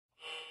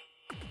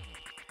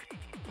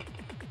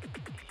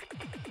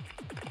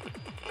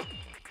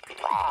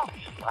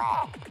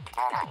Dread,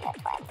 turn on your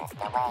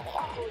transistor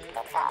radio.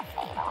 It's our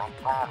favorite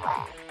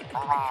program.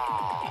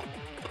 Hooray!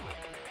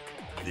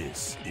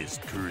 This is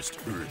Cursed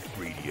Earth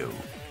Radio.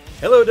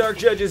 Hello, Dark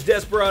Judges,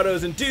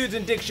 Desperados, and dudes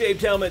in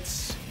dick-shaped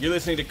helmets. You're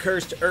listening to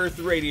Cursed Earth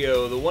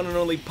Radio, the one and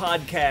only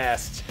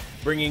podcast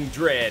bringing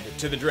dread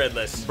to the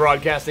dreadless.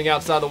 Broadcasting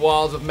outside the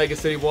walls of Mega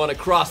City 1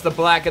 across the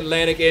Black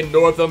Atlantic in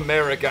North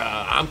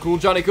America. I'm Cool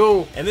Johnny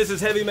Cool. And this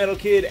is Heavy Metal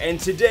Kid, and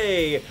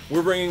today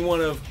we're bringing one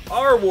of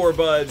our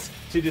warbuds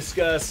to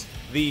discuss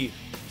the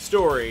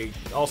story,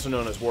 also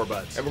known as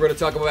Warbuds. And we're going to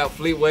talk about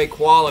Fleetway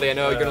quality. I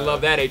know you're going to love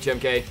that,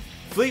 HMK.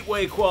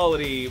 Fleetway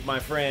quality, my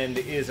friend,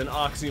 is an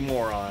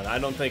oxymoron. I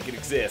don't think it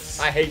exists.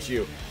 I hate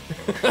you.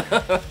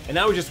 And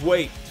now we just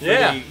wait for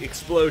the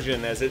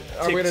explosion as it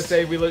Are we going to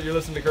say you're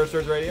listening to Cursed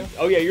Earth Radio?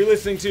 Oh yeah, you're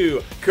listening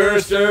to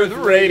Cursed Earth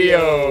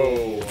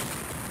Radio.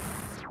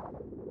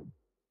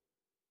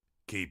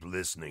 Keep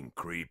listening,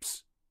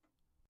 creeps.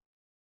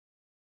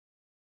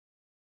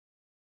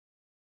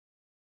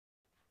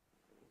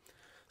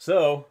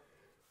 So,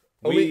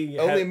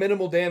 Only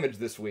minimal damage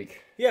this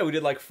week. Yeah, we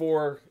did like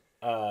 4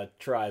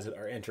 tries at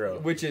our intro.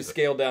 Which is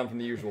scaled down from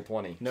the usual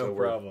 20. No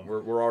problem.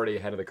 We're already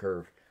ahead of the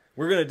curve.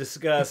 We're going to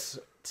discuss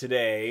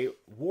today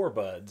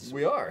Warbuds.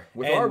 We are.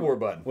 With And our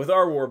Warbud. With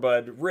our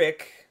Warbud,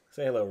 Rick.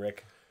 Say hello,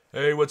 Rick.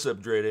 Hey, what's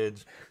up,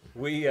 Dreadheads?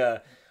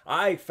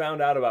 I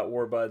found out about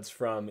Warbuds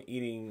from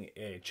eating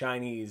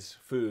Chinese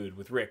food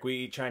with Rick. We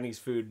eat Chinese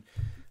food.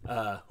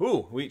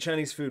 We eat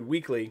Chinese food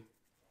weekly,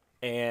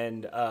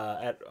 and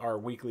at our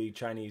weekly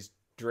Chinese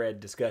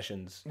dread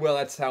discussions. Well,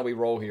 that's how we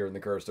roll here in the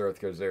Cursed Earth,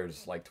 because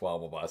there's like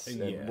 12 of us. And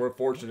Yeah. we're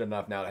fortunate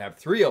enough now to have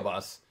 3 of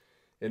us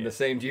in the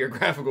same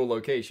geographical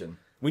location.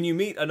 When you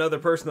meet another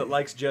person that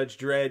likes Judge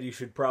Dredd, you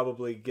should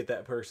probably get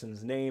that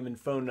person's name and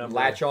phone number.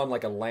 Latch on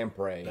like a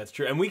lamprey. That's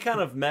true. And we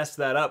kind of messed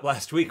that up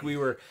last week. We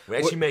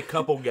actually met a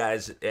couple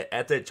guys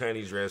at that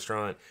Chinese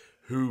restaurant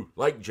who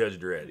like Judge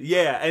Dredd.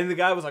 Yeah, and the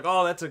guy was like,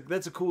 "Oh, that's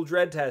a cool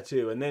Dredd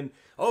tattoo." And then,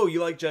 "Oh, you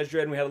like Judge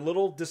Dredd?" And we had a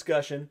little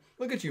discussion.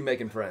 Look at you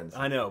making friends.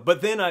 I know,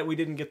 but then we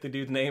didn't get the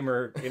dude's name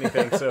or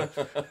anything. So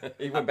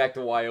He went back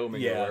to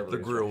Wyoming. Yeah. or wherever The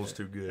he was grill's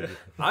too good.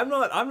 I'm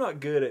not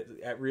good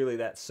at really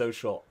that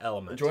social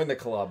element. from. Join the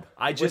club.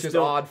 I just which is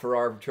don't- odd for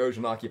our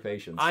Trojan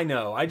occupations. I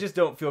know. I just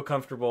don't feel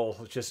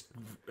comfortable just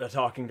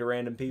talking to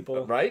random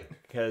people, Right?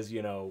 Because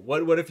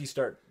what if you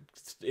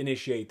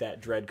initiate that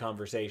Dredd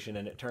conversation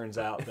and it turns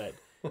out that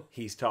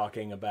he's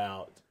talking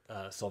about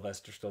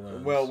Sylvester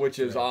Stallone. Well, which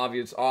is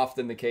obvious,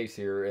 often the case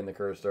here in the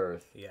Cursed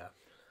Earth. Yeah.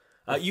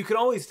 You can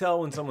always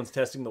tell when someone's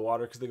testing the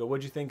water because they go,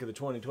 "What'd you think of the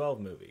 2012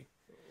 movie?"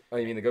 Oh,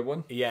 you mean the good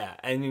one? Yeah,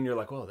 and then you're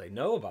like, "Well, they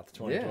know about the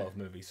 2012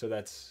 movie, so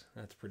that's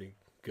pretty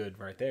good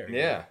right there."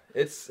 Yeah.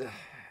 It's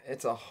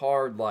a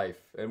hard life.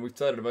 And we've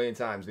said it a million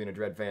times being a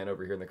Dread fan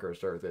over here in the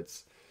Cursed Earth.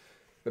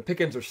 The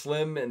pickings are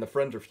slim and the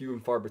friends are few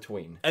and far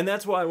between. And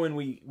that's why when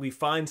we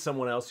find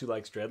someone else who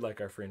likes Dredd,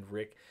 like our friend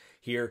Rick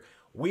here,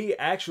 we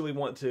actually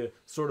want to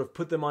sort of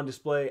put them on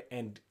display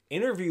and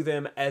interview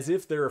them as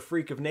if they're a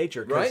freak of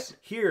nature. 'Cause Right.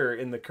 here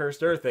in the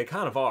Cursed Earth, they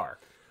kind of are.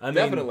 I mean,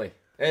 Definitely.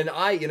 And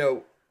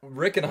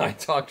Rick and I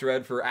talked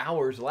Dread for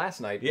hours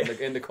last night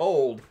in the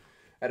cold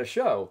at a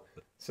show.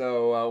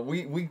 So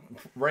we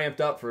ramped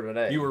up for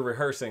today. You were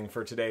rehearsing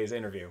for today's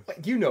interview.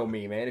 You know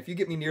me, man. If you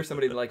get me near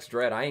somebody that likes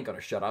Dread, I ain't going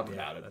to shut up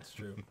about it. That's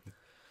true.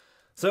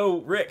 So,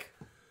 Rick,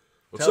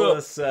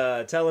 What's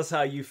tell us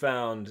how you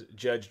found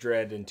Judge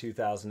Dredd in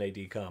 2000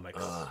 AD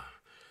comics.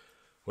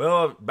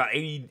 Well, about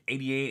 88,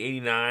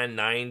 89,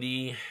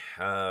 90,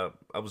 I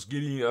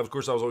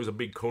was always a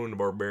big Conan the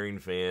Barbarian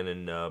fan,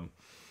 and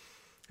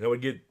I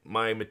would get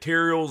my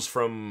materials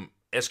from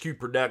SQ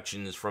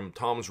Productions from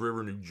Toms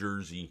River, New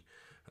Jersey,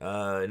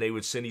 and they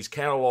would send these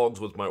catalogs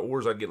with my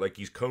orders. I'd get like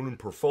these Conan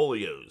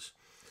portfolios,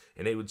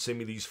 and they would send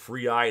me these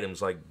free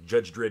items like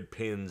Judge Dredd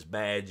pins,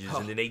 badges,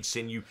 and then they'd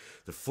send you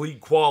the Fleet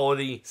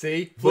quality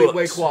See? books.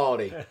 Fleetway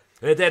quality.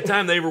 And at that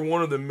time, they were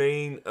one of the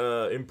main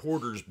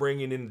importers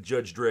bringing in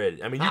Judge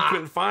Dredd. I mean, you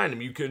couldn't find them.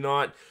 You could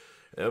not.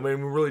 I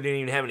mean, we really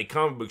didn't even have any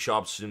comic book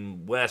shops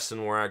in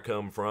Weston where I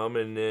come from.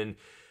 And then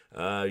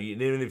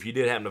even if you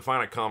did happen to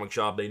find a comic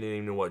shop, they didn't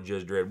even know what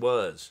Judge Dredd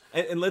was.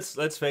 And let's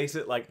face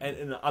it, like,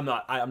 and I'm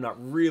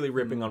not really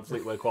ripping on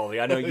Fleetway quality.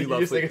 I know you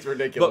love just think Fleet, it's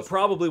ridiculous. but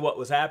probably what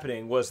was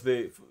happening was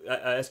the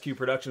SQ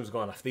Productions was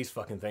going, "These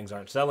fucking things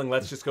aren't selling.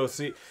 Let's just go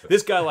see.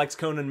 This guy likes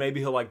Conan. Maybe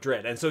he'll like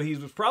Dredd." And so he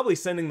was probably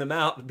sending them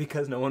out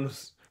because no one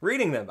was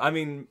reading them. I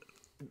mean,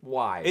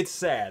 Why? it's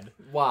sad.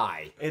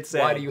 Why? It's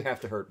sad. Why do you have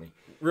to hurt me?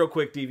 Real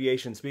quick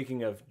deviation.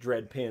 Speaking of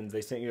Dredd pins,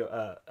 they sent you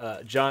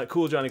Johnny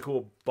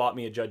Cool bought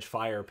me a Judge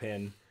Fire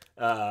pin.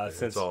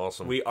 Since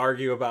awesome. we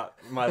argue about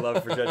my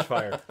love for Judge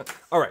Fire.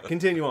 All right,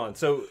 continue on.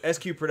 So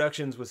SQ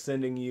Productions was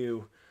sending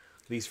you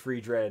these free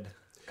Dredd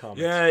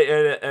comics. Yeah,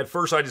 and at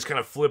first I just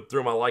kind of flipped through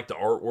them. I liked the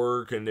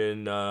artwork, and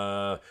then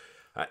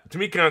to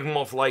me, it kind of come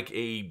off like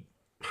a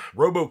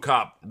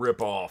RoboCop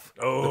ripoff.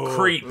 Oh, the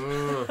Creep.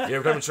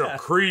 Coming from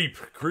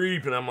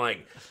Creep, and I'm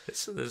like,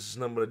 this is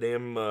nothing but a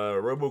damn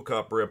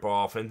RoboCop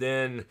ripoff. And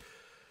then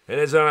And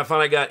as I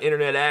finally got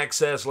internet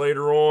access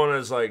later on,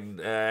 it's like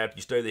after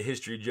you study the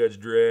history of Judge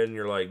Dredd, and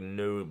you're like,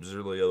 no, it was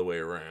really the other way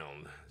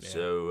around. Yeah.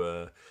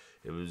 So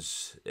it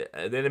was.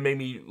 And then it made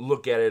me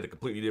look at it at a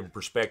completely different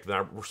perspective.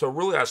 So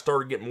really, I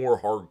started getting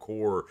more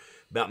hardcore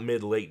about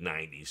mid-late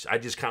 90s. I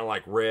just kind of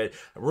like read.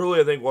 Really,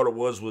 I think what it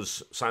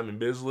was Simon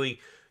Bisley.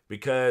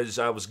 Because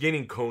I was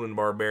getting Conan the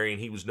Barbarian,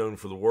 he was known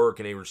for the work,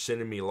 and they were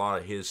sending me a lot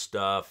of his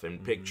stuff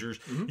and pictures.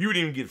 You would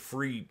even get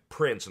free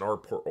prints and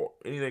art or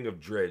anything of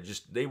Dredd.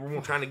 Just they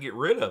were trying to get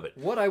rid of it.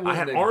 What I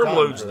had have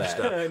armloads done of for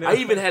stuff. I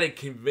even had a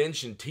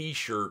convention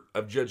T-shirt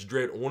of Judge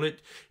Dredd on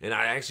it, and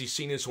I actually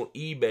seen this on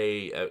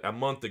eBay a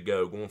month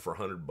ago, going for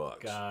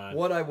 $100. God.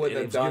 What I wouldn't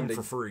have done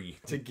for free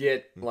to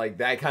get like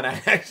that kind of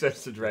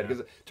access to Dredd, because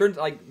it turns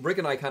like Rick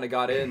and I kind of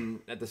got in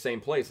at the same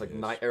place, like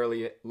late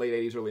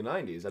 80s, early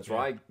 90s. That's where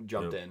I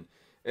jumped in.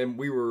 And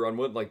we were on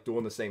like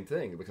doing the same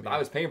thing because I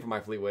was paying for my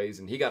Fleetways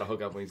and he got a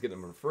hookup when he's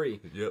getting them for free.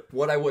 Yep.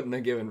 What I wouldn't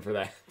have given for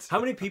that. How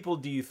many people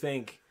do you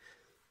think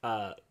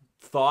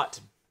thought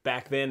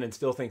back then and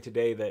still think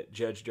today that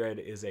Judge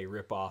Dredd is a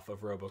ripoff of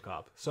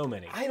RoboCop? So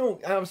many. I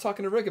was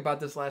talking to Rick about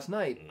this last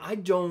night. I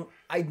don't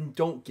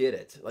get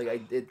it.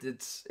 Like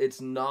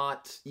it's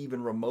not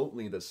even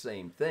remotely the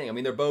same thing. I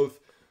mean, they're both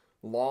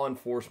law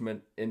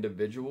enforcement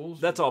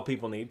individuals. That's all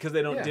people need because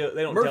they don't delve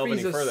any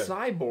Murphy's further. a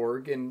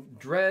cyborg and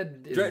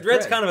Dredd is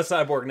Dredd's kind of a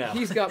cyborg now.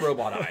 He's got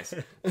robot eyes.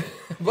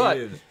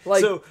 But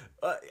like so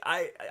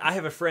I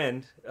have a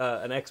friend,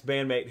 an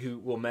ex-bandmate who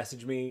will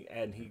message me,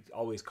 and he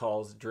always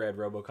calls Dredd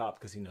RoboCop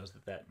because he knows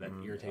that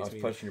irritates I was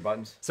me. pushing your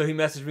buttons. So he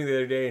messaged me the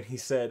other day, and he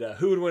said,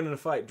 who would win in a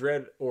fight,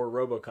 Dredd or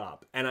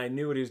RoboCop? And I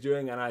knew what he was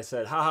doing, and I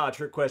said, haha,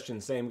 trick question,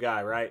 same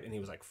guy, right? And he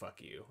was like,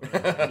 fuck you. And I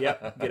was like,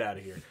 yep, get out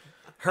of here.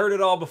 Heard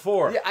it all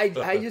before. Yeah,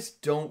 I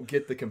just don't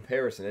get the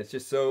comparison. It's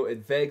just so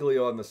vaguely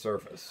on the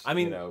surface. I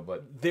mean,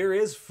 but there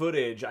is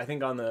footage, I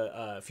think, on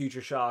the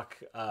Future Shock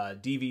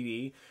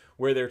DVD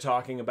where they're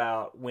talking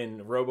about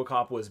when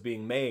RoboCop was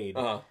being made,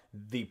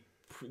 the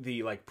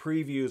like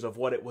previews of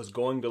what it was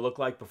going to look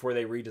like before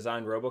they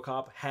redesigned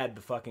RoboCop had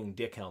the fucking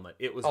dick helmet.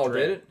 It was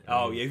did it?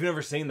 Oh, yeah. You've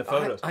never seen the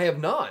photos? I have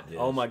not.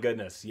 Oh my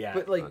goodness, yeah.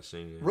 But like,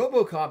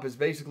 RoboCop is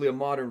basically a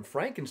modern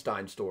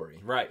Frankenstein story.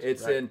 Right.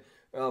 It's right. in.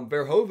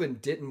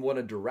 Verhoeven didn't want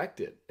to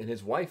direct it, and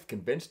his wife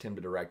convinced him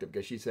to direct it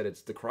because she said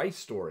it's the Christ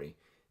story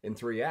in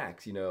 3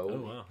 acts. You know,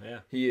 oh wow,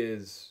 yeah. He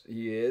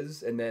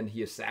is, and then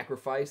he is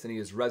sacrificed, and he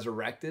is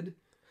resurrected.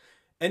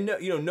 And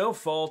no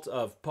fault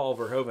of Paul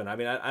Verhoeven. I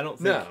mean, I don't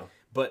think. No.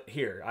 But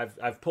here,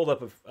 I've pulled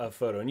up a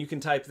photo, and you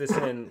can type this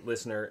in,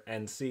 listener,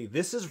 and see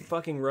this is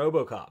fucking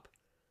RoboCop.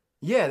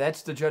 Yeah,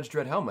 that's the Judge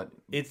Dredd helmet.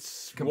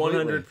 It's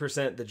Completely.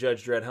 100% the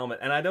Judge Dredd helmet,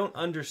 and I don't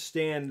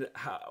understand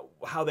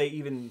how they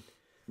even.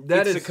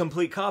 It's a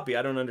complete copy.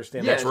 I don't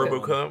understand. That's that.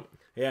 RoboCop.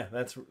 Yeah,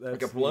 that's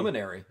like a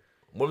preliminary.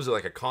 What was it,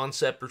 like a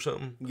concept or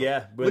something?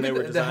 Yeah, when Look they at were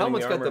the designing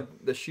helmet's the armor.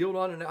 got the shield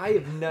on, and I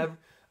have never.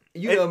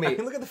 You know me.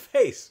 Look at the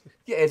face.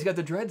 Yeah, it's got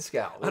the Dredd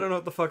scowl. I don't know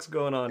what the fuck's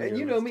going on here. And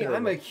you know It's me. terrible.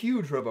 I'm a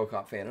huge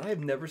RoboCop fan, and I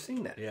have never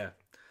seen that. Yeah.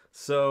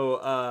 So,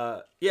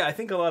 I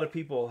think a lot of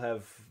people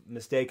have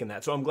mistaken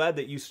that. So I'm glad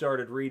that you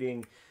started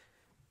reading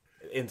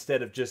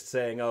instead of just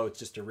saying, oh, it's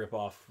just a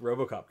rip-off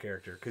RoboCop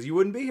character, because you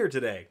wouldn't be here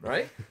today.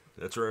 Right?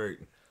 That's right.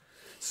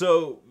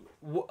 So,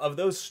 of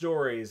those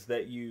stories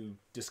that you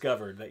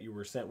discovered that you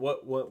were sent,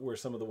 what were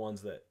some of the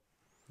ones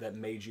that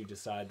made you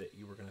decide that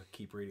you were going to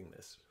keep reading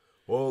this?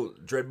 Well,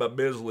 Dredd by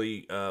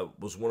Bisley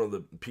was one of the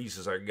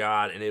pieces I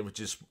got, and it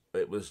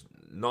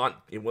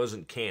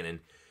wasn't canon.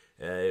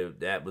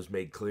 That was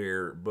made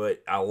clear,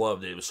 but I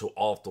loved it. It was so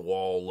off the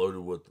wall,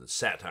 loaded with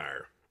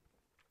satire.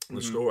 The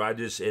story,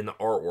 and the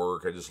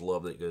artwork, I just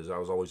loved it because I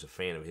was always a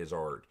fan of his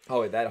art.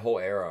 Oh, that whole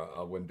era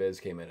of when Biz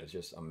came in is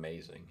just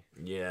amazing.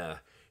 Yeah.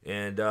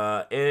 And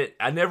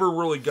I never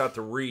really got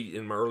to read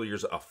in my early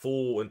years a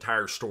full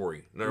entire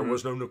story. There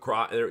was no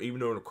Necropolis, even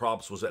though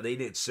Necropolis was that, they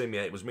didn't send me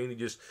that. It was mainly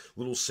just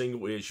little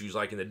single issues,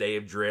 like in the Day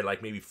of Dread,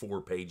 like maybe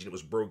 4-page, and it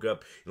was broke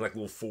up in like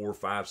little 4,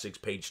 5,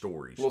 6-page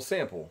stories. Little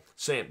sample.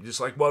 Just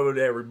like what would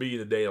ever be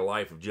the day of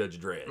life of Judge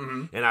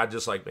Dredd. And I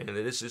just like, man,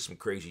 this is some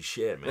crazy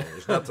shit, man.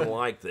 There's nothing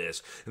like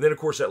this. And then, of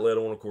course, that led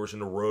on, of course,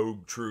 into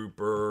Rogue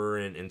Trooper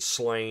and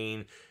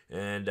Slain.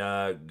 And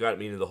got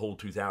me into the whole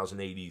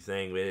 2080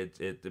 thing.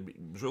 It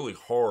was really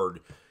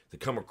hard to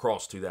come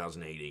across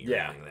 2080 or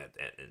anything like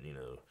that, you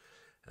know.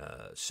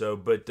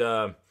 But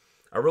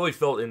I really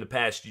felt in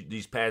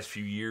these past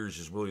few years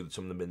is really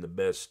some of them been the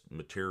best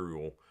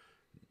material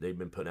they've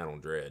been putting out on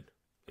Dredd.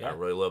 Yeah. I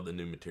really love the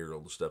new material,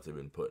 the stuff they've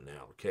been putting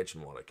out.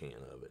 Catching what I can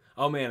of it.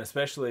 Oh man,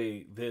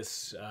 especially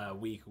this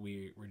week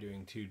we're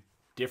doing 2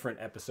 different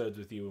episodes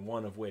with you, and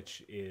one of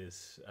which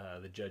is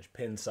the Judge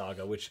Penn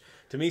saga, which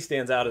to me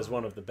stands out as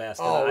one of the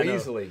best. Oh, I know,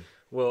 easily.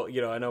 Well,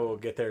 I know we'll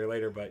get there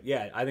later, but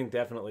yeah, I think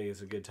definitely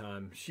is a good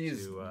time.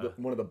 She's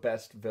one of the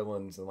best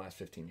villains in the last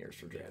 15 years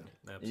for Dredd.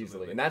 Absolutely.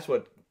 Easily. And that's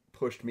what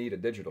pushed me to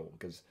digital,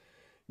 because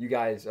you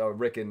guys,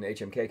 Rick and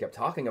HMK, kept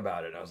talking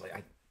about it. I was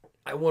like,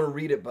 I want to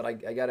read it, but I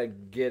got to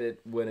get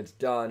it when it's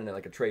done in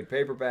like a trade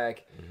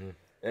paperback.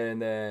 And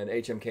then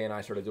HMK and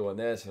I started doing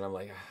this, and I'm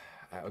like,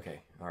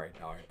 Okay, all right.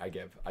 I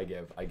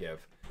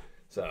give.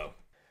 So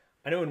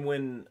I know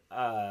when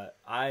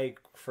I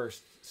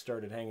first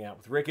started hanging out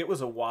with Rick, it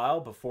was a while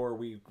before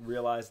we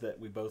realized that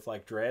we both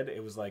liked Dredd.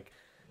 It was like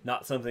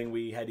not something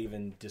we had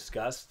even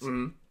discussed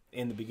in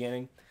the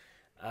beginning.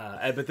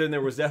 But then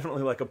there was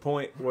definitely like a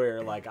point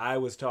where like I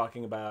was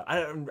talking about,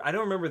 I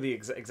don't remember the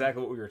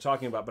exactly what we were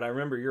talking about, but I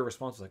remember your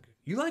response was like,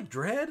 "You like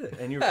Dredd?"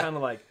 And you're kind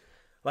of like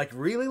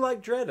really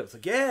like Dredd? I was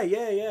like, yeah.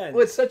 And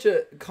well, it's such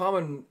a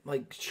common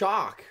like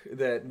shock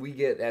that we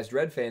get as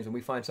Dredd fans when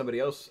we find somebody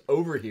else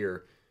over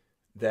here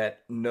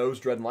that knows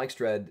Dredd and likes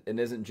Dredd and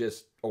isn't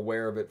just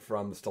aware of it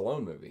from the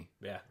Stallone movie.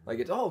 yeah. Like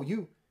it's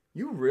you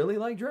really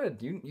like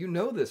Dredd. You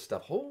know this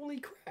stuff. Holy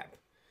crap.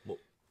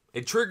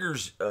 It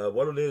triggers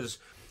what it is.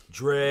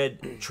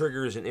 Dredd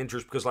triggers an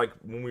interest because, like,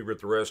 when we were at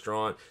the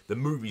restaurant, the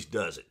movies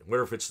does it.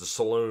 Whether if it's the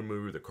Stallone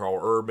movie, the Carl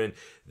Urban,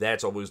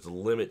 that's always the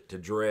limit to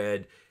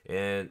Dredd.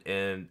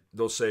 And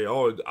they'll say,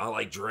 "Oh, I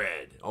like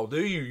Dredd." "Oh, do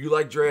you? You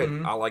like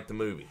Dredd?" "I like the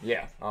movie."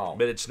 Yeah. Oh.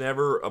 But it's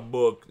never a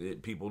book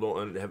that people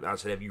don't have. I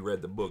said, "Have you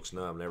read the books?"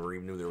 No, I've never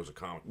even knew there was a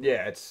comic book.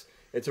 Yeah,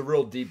 it's a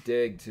real deep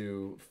dig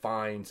to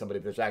find somebody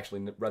that's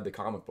actually read the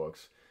comic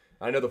books.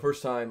 I know the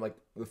first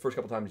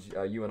couple times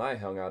you and I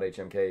hung out at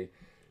HMK,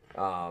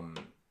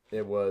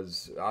 it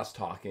was us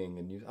talking,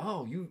 and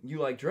you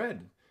like Dredd.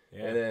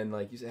 Yeah. And then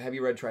like you said, "Have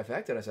you read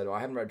Trifecta?" And I said, "Well,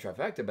 I haven't read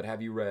Trifecta, but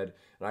have you read?"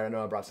 And I don't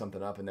know, I brought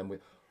something up, and then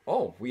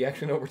we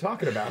actually know what we're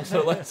talking about.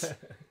 So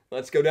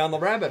let's go down the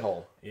rabbit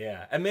hole.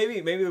 Yeah, and maybe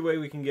the way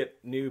we can get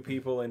new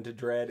people into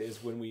Dredd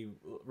is when we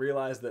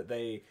realize that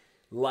they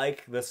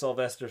like the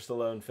Sylvester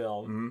Stallone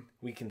film.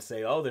 We can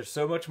say, "Oh, there's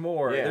so much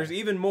more. Yeah. There's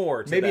even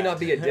more." Maybe that. not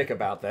be a dick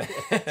about that.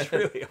 It's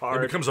really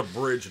hard. It becomes a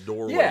bridge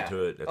doorway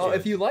to it. That's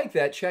if you like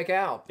that, check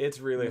out. It's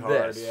really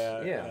hard. this.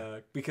 Yeah.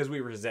 Because we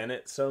resent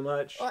it so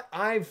much.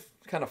 I've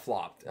kind of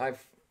flopped.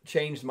 I've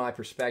changed my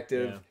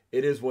perspective. Yeah.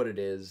 It is what it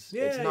is.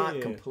 Yeah, it's not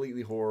yeah.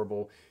 completely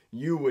horrible.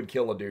 You would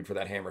kill a dude for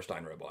that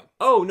Hammerstein robot.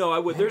 Oh no, I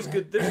would. There's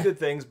good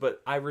things,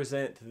 but I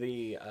resent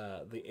the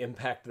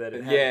impact that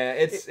it had. Yeah,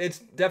 it's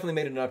definitely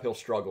made it an uphill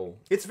struggle.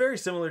 It's very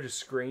similar to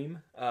Scream.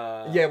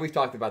 Yeah, we've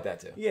talked about that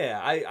too. Yeah,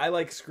 I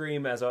like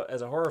Scream as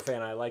a horror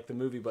fan. I like the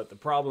movie, but the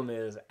problem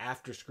is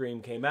after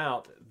Scream came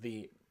out,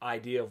 the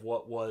idea of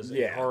what was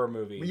a horror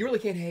movie. But you really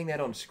can't hang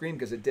that on Scream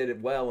because it did it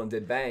well and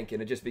did bank,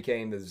 and it just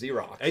became the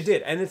Xerox. It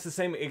did, and it's the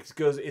same. It's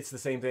the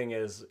same thing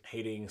as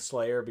hating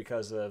Slayer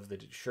because of the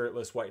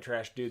shirtless white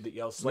trash dude that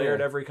yells Slayer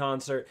at every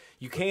concert.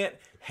 You can't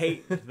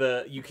hate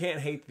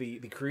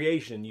the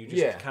creation. You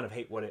just kind of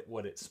hate what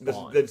it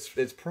spawned.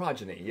 It's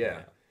progeny.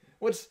 Yeah.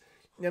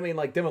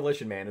 Like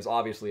Demolition Man is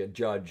obviously a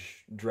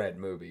Judge Dredd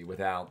movie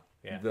without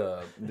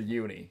the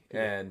uni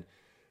and.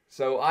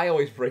 So I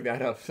always bring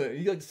that up. So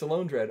you like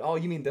Stallone Dredd? Oh,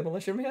 you mean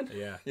Demolition Man?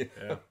 Yeah.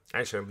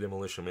 Actually,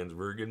 Demolition Man's a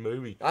very good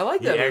movie. I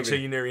like that movie.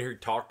 Actually, you never hear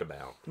talked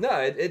about. No,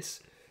 it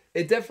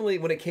definitely,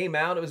 when it came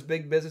out, it was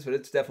big business, but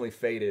it's definitely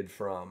faded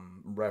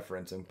from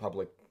reference and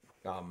public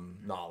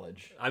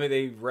knowledge. I mean,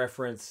 they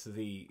reference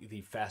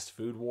the fast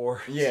food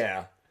wars.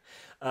 Yeah.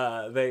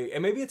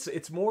 Maybe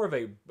it's more of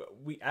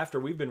after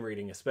we've been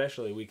reading,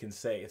 especially, we can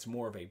say it's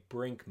more of a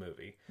Brink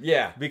movie.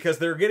 Yeah. Because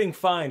they're getting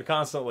fined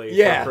constantly.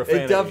 Yeah, for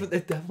profanity.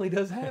 it definitely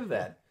does have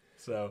that.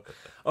 So,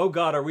 oh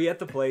God, are we at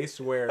the place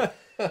where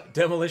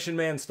Demolition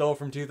Man stole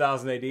from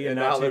 2000 AD and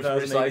now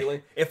 2000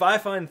 AD? If I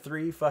find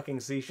 3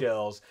 fucking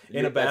seashells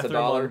in a bathroom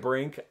on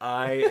Brink,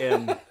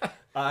 I'm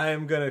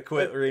gonna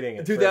quit reading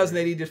it.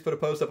 2080 just put a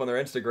post up on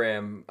their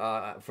Instagram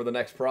for the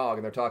next prog,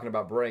 and they're talking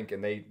about Brink,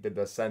 and they did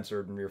the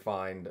censored, and you're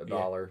fined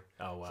 $1.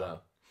 Oh wow! So.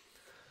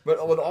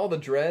 But with all the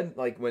Dredd,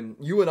 like when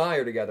you and I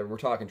are together, we're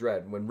talking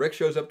Dredd. When Rick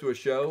shows up to a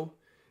show,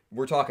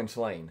 we're talking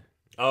Slain.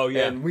 Oh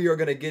yeah, and we are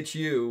gonna get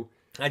you.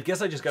 I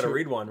guess I just got to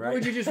read one, right?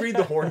 Would you just read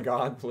the Horn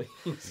God, please?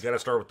 You got to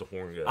start with the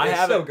Horn God.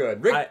 It's so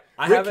good. Rick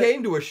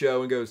came to a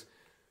show and goes,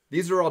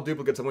 "These are all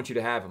duplicates. I want you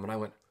to have them." And I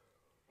went,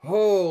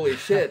 "Holy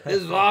shit,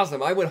 this is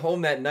awesome!" I went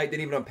home that night,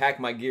 didn't even unpack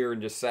my gear,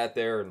 and just sat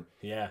there and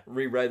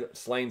reread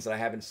Slains that I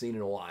haven't seen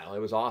in a while. It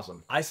was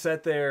awesome. I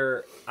sat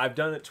there. I've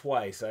done it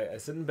twice. I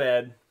sit in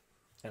bed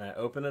and I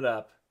open it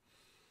up,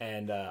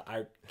 and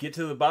I get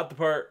to about the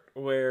part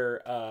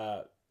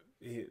where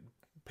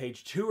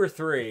page 2 or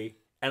 3.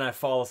 And I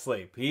fall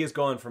asleep. He is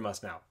gone from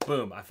us now.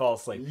 Boom! I fall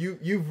asleep.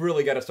 You've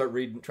really got to start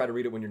reading. Try to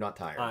read it when you're not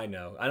tired. I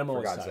know. I'm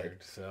always tired.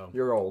 So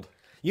you're old.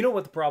 You know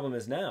what the problem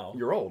is now?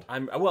 You're old.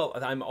 I'm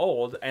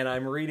old, and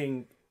I'm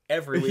reading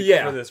every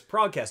week for this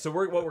podcast. So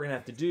what we're gonna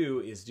have to do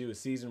is do a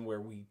season where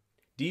we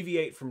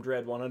deviate from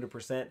Dredd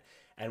 100%,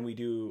 and we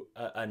do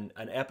an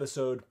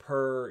episode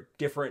per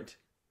different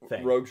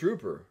thing. Rogue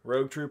Trooper.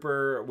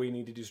 We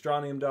need to do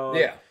Strontium Dog.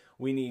 Yeah.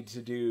 We need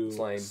to do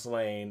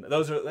Slain.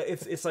 Those are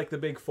it's like the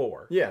big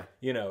 4. Yeah,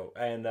 you know,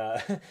 and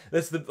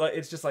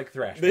it's just like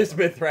thrash. This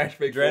been thrash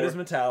big. Dredd is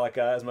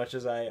Metallica, as much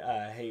as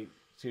I hate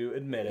to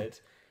admit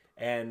it.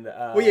 And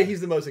he's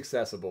the most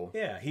accessible.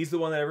 Yeah, he's the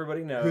one that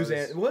everybody knows.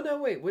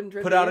 Wouldn't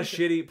Dredd put out a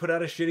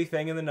shitty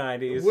thing in the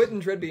 90s?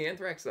 Wouldn't Dredd be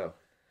Anthrax though?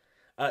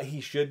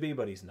 He should be,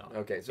 but he's not.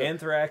 Okay, so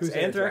Anthrax. who's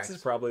Anthrax Anthrax?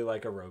 is probably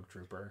like a rogue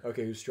trooper.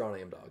 Okay, who's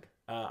Strontium Dog?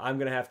 I'm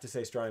gonna have to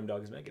say Strontium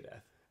Dog is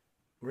Megadeth.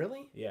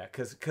 Really? Yeah,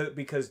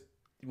 because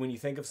when you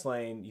think of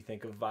Slain, you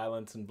think of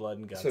violence and blood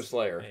and guts. So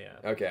Slayer.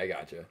 Yeah. Okay, I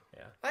got you.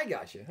 Yeah. I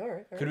got you. All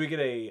right. Could we get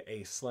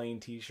a Slain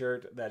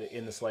T-shirt that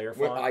in the Slayer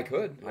font? Well, I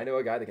could. I know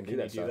a guy that can do Can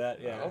that you do stuff.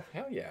 that? Yeah. Oh,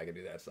 hell yeah, I can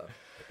do that stuff.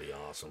 That'd be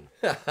awesome.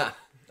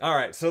 All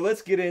right, so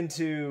let's get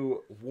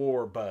into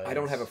War Buzz. I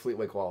don't have a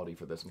Fleetway quality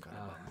for this. I'm kind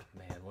of Oh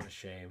man, what a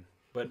shame.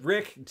 But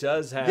Rick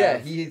does have. Yeah,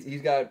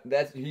 he's got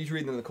that. He's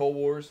reading in the Cold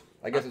Wars.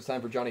 I guess it's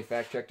time for Johnny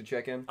Fact Check to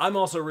check in. I'm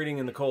also reading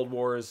in the Cold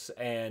Wars,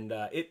 and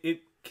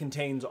it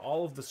contains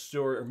all of the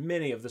story, or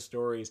many of the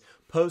stories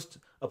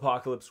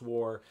post-apocalypse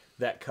war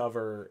that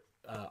cover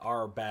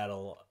our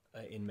battle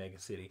in Mega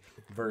City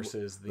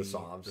versus the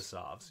Sovs. The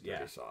Sovs, yeah.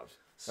 Dirty Sovs.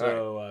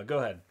 So go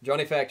ahead.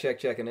 Johnny Fact Check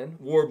checking in.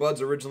 War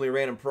Buds originally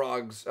ran in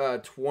Prague's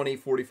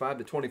 2045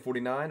 to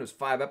 2049. It was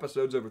 5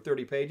 episodes over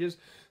 30 pages.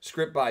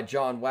 Script by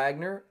John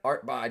Wagner.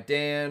 Art by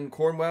Dan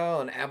Cornwell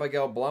and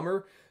Abigail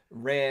Blummer.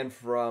 Ran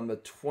from the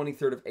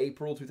 23rd of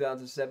April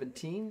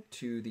 2017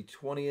 to the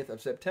 20th of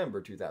September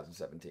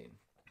 2017.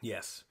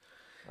 Yes,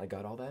 I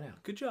got all that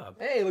out. good job.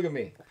 Hey, look at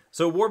me.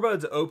 So War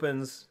Buds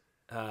opens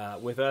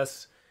with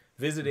us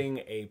visiting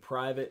a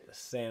private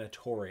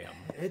sanatorium.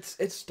 It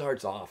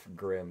starts off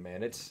grim,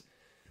 man. It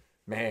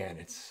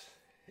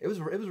was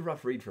a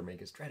rough read for me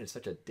because Dredd is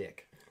such a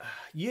dick.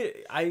 Yeah,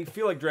 I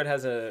feel like Dredd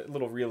has a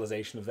little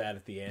realization of that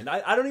at the end.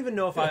 I don't even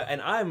know if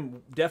and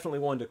I'm definitely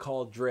one to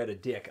call Dredd a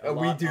dick.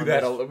 We do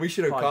that. We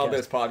should have called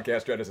this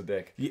podcast Dredd as a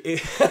dick.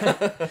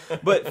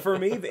 But for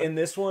me, in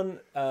this one,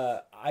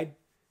 I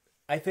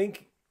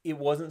think it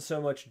wasn't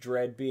so much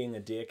Dredd being a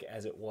dick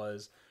as it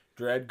was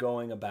Dredd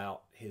going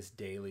about his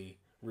daily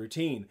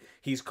routine.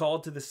 He's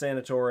called to the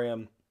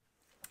sanatorium,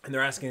 and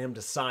they're asking him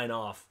to sign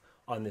off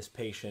on this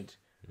patient,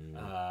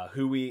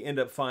 who we end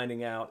up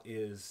finding out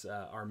is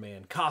our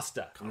man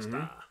Costa.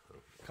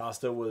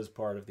 Costa was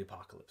part of the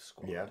Apocalypse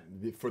Squad. Yeah,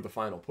 for the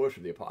final push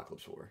of the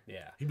Apocalypse War.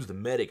 Yeah. He was the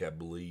medic, I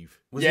believe.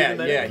 Was he the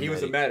medic? he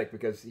was a medic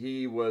because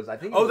he was. I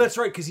think. Oh, that's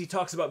right, because he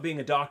talks about being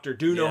a doctor,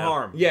 do no Yeah.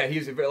 harm. Yeah,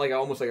 he's like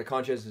almost like a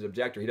conscientious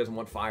objector. He doesn't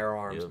want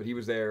firearms, Yep. but he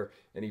was there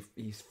and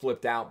he's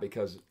flipped out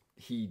because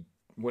he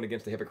went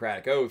against the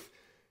Hippocratic Oath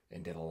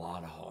and did a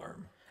lot of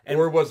harm.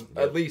 Or was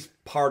at least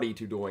party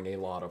to doing a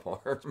lot of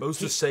harm. Supposed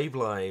to save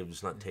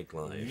lives, not take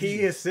lives.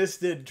 He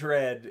assisted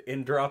Dredd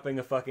in dropping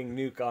a fucking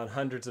nuke on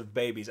hundreds of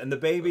babies, and the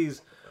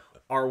babies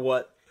are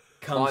what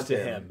comes to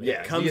him. It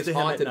Yeah, comes he is to him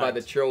at haunted by night.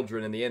 the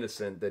children and the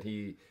innocent that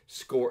he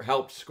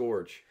helped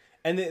scorch.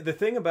 And the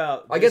thing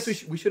about I guess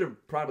we should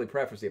have probably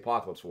prefaced the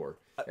Apocalypse War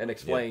and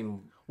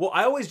explain. well,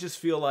 I always just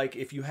feel like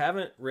if you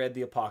haven't read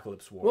the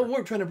Apocalypse War, Well,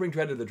 we're trying to bring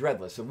Dredd to the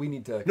Dreadless, so we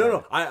need to. no.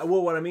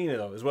 What I mean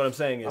though is what I'm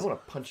saying I is, want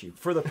to punch you.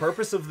 for the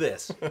purpose of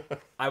this,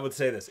 I would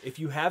say this: if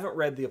you haven't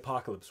read the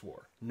Apocalypse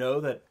War, know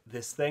that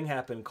this thing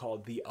happened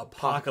called the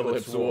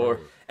Apocalypse Apocalypse War, War.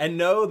 and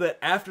know that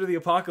after the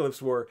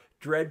Apocalypse War,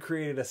 Dredd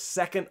created a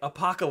second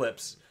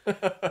apocalypse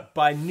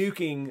by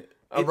nuking.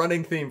 A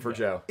running theme for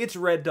Joe. It's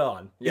Red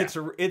Dawn. Yeah. It's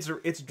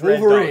Dread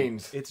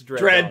Wolverines. Dawn. It's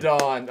Dread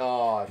Dawn. Dawn.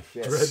 Oh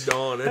shit. Red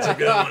Dawn, that's a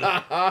good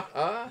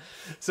one.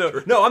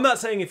 So no, I'm not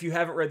saying if you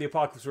haven't read the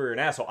Apocalypse War, you're an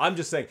asshole. I'm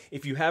just saying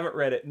if you haven't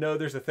read it, no,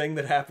 there's a thing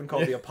that happened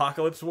called the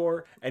Apocalypse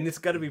War, and it's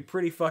got to be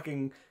pretty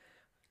fucking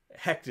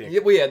hectic.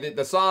 Yeah, well, yeah, the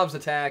Sovs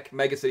attack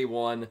Mega City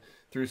 1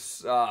 through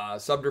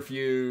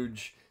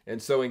subterfuge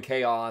and sowing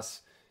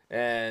chaos,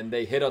 and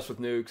they hit us with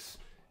nukes,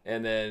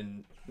 and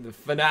then the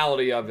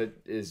finality of it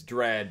is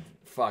Dredd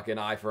fucking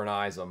eye for an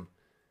eyesum.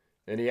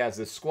 And he has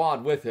this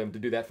squad with him to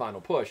do that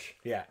final push.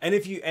 Yeah,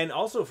 and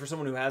also for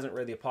someone who hasn't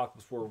read the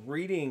Apocalypse War,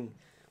 reading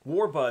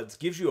War Buds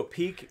gives you a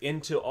peek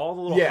into all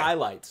the little Yeah.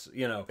 highlights.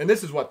 You know, And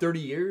this is what, 30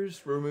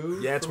 years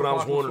removed? Yeah, that's from what I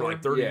was Apocalypse wondering. War?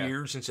 Like 30 Yeah.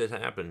 years since it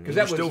happened. Because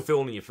that you're still was-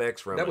 feeling the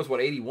effects from That it. was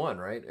what, 81,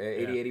 right?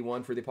 80,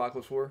 81 for the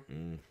Apocalypse War?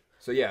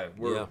 So yeah,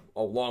 we're Yeah.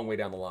 a long way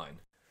down the line.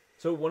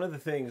 so one of the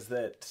things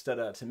that stood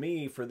out to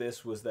me for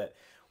this was that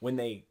when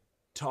they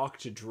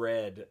talked to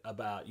Dredd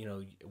about, you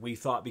know, we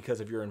thought because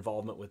of your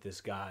involvement with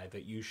this guy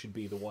that you should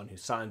be the one who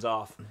signs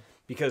off,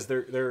 because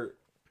they're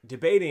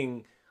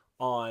debating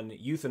on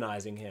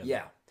euthanizing him.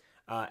 Yeah.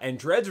 And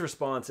Dredd's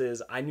response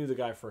is, I knew the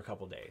guy for a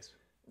couple days.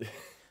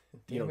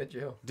 Damn it,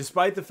 Joe.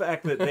 Despite the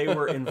fact that they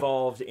were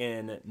involved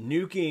in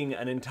nuking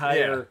an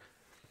entire,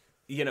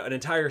 an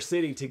entire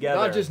city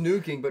together. Not just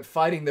nuking, but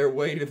fighting their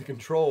way to the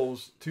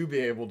controls to be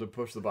able to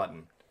push the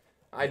button.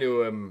 I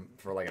knew him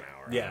for like an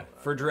hour. Yeah,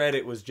 for Dredd,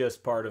 it was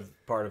just part of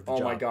the Oh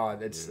job. my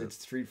God, it's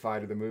Street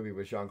Fighter, the movie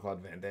with Jean-Claude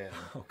Van Damme.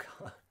 Oh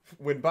god.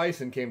 When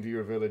Bison came to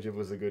your village, it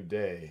was a good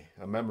day,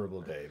 a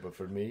memorable day. But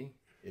for me,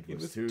 it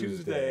was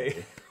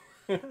Tuesday.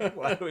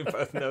 Why do we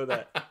both know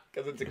that?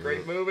 Because it's a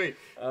great movie.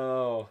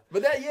 Oh,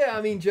 But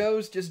I mean,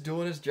 Joe's just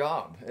doing his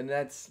job, and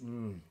that's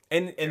and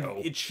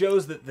it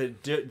shows that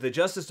the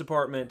Justice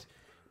Department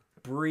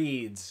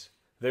breeds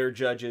their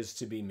judges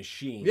to be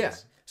machines. Yeah.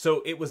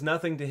 So it was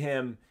nothing to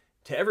him.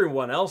 To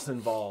everyone else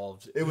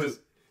involved, it was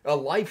a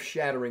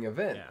life-shattering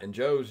event, Yeah. and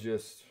Joe's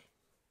just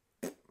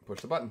push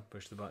the button.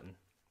 push the button.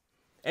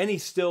 And he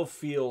still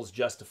feels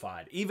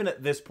justified, even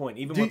at this point,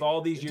 even with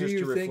all these years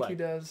to reflect. Do you think he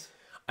does?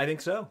 I think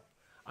so.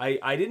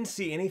 I didn't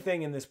see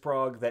anything in this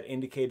prog that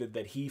indicated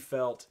that he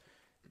felt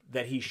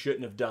that he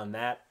shouldn't have done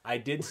that. I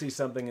did see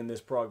something in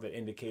this prog that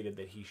indicated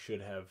that he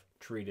should have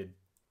treated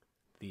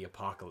the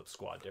Apocalypse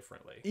Squad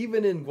differently.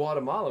 Even in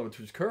Guatemala, which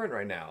is current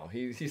right now,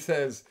 he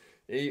says,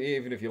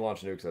 even if you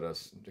launch nukes at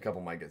us, a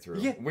couple might get through.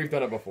 Yeah. We've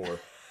done it before.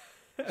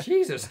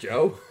 Jesus,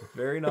 Joe.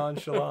 Very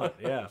nonchalant,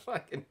 yeah.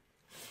 Fucking...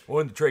 Well,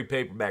 in the trade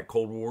paperback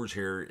Cold Wars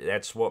here,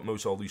 that's what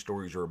most all these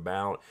stories are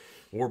about.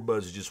 War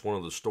Buzz is just one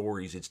of the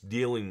stories. It's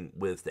dealing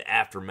with the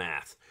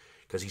aftermath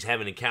because he's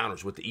having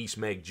encounters with the East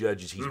Meg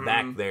judges. He's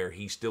back there.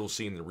 He's still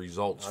seeing the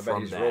results I from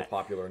bet he's that. real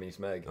popular in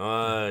East Meg.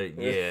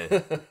 Yeah,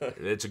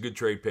 it's a good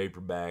trade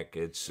paperback.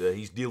 It's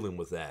he's dealing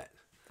with that.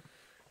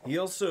 He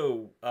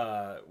also,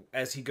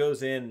 as he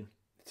goes in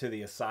to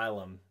the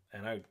asylum,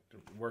 and I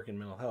work in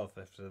mental health,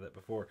 I've said that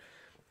before,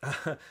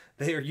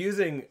 they are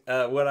using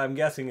what I'm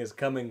guessing is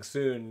coming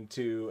soon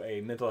to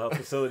a mental health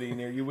facility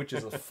near you, which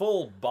is a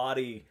full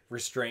body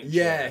restraint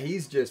Yeah, chair.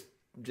 he's just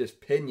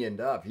pinioned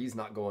up. He's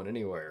not going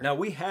anywhere. Now,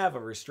 we have a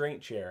restraint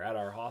chair at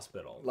our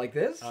hospital. Like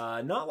this?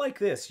 Not like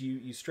this.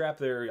 You strap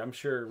there. I'm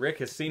sure Rick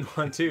has seen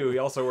one too. He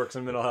also works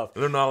in mental health.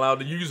 They're not allowed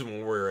to use them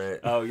when we're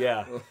at. Oh,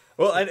 yeah.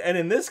 Well, and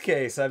in this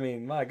case, I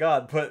mean, my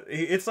God, but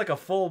it's like a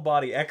full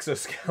body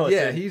exoskeleton.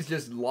 Yeah, he's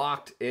just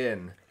locked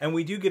in. And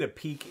we do get a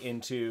peek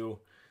into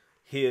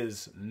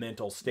his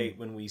mental state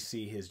when we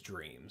see his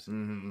dreams.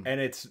 And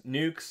it's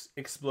nukes,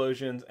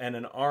 explosions, and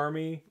an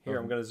army. Here,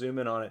 I'm going to zoom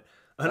in on it.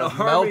 An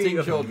army melting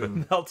of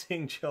children.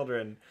 melting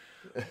children.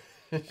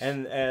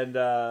 and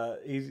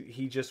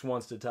he just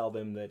wants to tell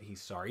them that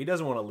he's sorry. He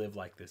doesn't want to live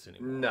like this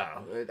anymore.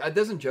 No.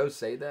 Doesn't Joe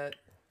say that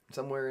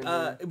somewhere in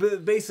there?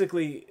 But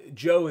basically,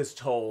 Joe is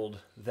told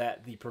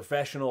that the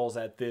professionals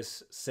at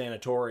this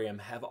sanatorium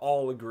have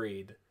all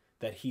agreed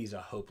that he's a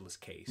hopeless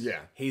case.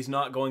 Yeah. He's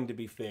not going to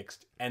be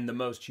fixed, and the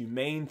most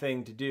humane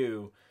thing to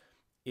do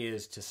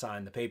is to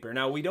sign the paper.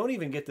 Now, we don't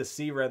even get to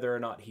see whether or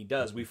not he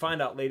does. We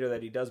find out later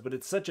that he does, but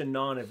it's such a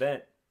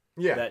non-event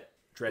Yeah. that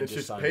Dredd It's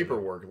just signs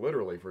paperwork,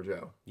 literally, for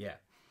Joe. it.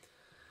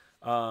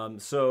 Yeah.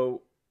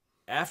 So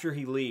after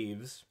he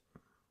leaves,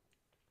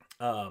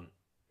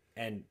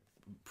 and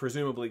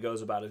presumably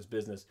goes about his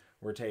business,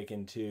 we're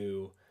taken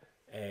to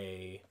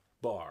a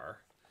bar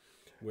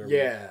where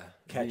we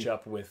catch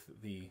up with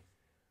the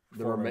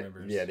former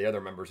members. Yeah, the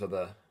other members of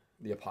the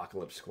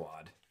Apocalypse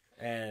Squad.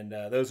 And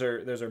those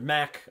are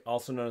Mac,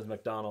 also known as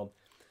McDonald,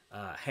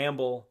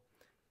 Hamble,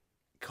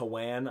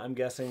 Kawan, I'm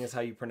guessing is how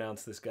you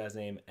pronounce this guy's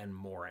name, and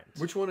Morant.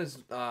 Which one is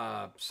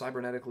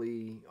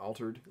cybernetically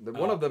altered?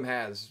 One of them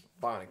has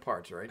bionic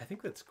parts, right? I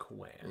think that's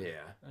Kawan. Yeah.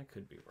 I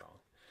could be wrong.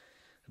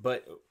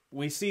 But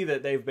we see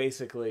that they've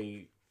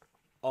basically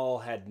all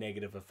had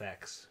negative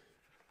effects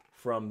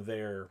from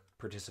their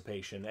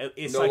participation.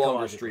 It's No longer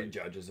psychologically. street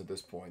judges at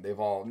this point.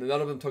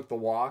 None of them took the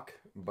walk,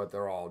 but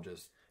they're all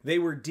just... They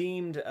were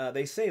deemed,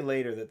 they say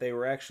later that they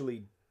were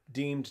actually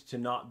deemed to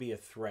not be a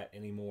threat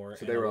anymore.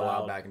 So they were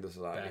allowed back into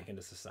society. Back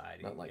into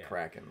society. Not like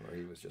Kraken, where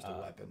he was just a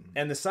weapon.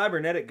 And the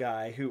cybernetic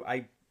guy, who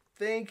I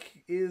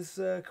think is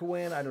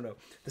Kawan, I don't know.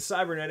 The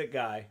cybernetic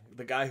guy,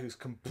 the guy who's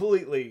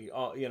completely,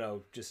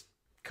 just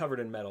covered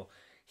in metal,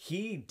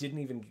 that didn't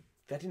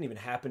even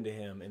happen to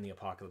him in the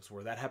Apocalypse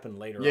War. That happened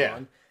later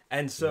on.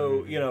 And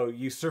so,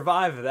 you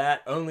survive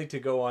that only to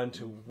go on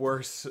to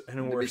worse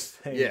and worse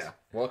things. Yeah.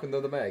 Welcome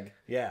to the Meg.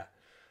 Yeah.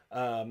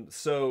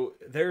 So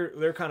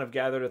they're kind of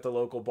gathered at the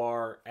local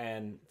bar,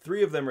 and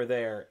three of them are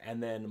there,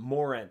 and then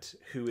Morant,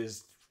 who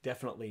is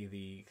definitely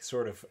the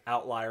sort of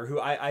outlier, who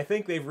I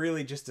think they've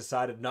really just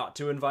decided not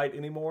to invite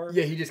anymore.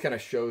 Yeah, he just kind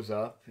of shows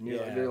up, and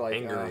they're like,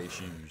 Anger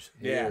issues.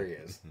 Here he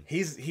is.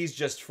 He's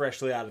just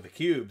freshly out of the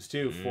cubes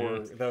too for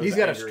those. He's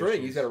got a anger string.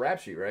 issues. He's got a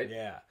rap sheet, right?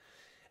 Yeah.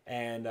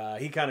 And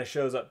he kind of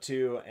shows up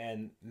too,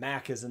 and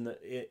Mac is in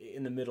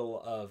the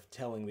middle of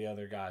telling the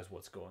other guys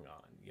what's going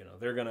on.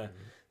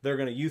 They're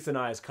gonna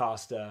euthanize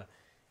Costa.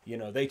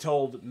 They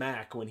told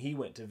Mac when he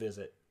went to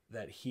visit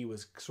that he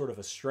was sort of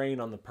a strain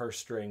on the purse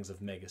strings of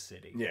Mega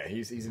City. Yeah,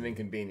 he's an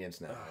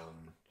inconvenience now.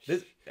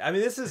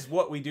 This is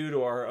what we do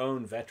to our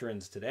own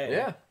veterans today.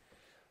 Yeah.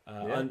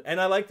 And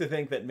I like to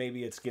think that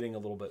maybe it's getting a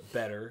little bit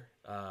better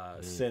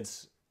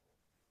since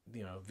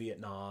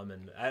Vietnam,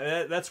 and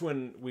that's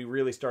when we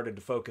really started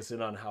to focus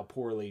in on how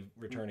poorly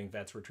returning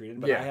vets were treated.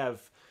 But I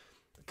have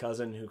a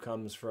cousin who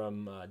comes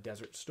from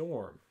Desert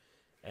Storm,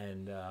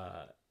 and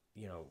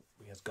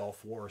he has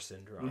Gulf War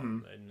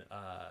syndrome, and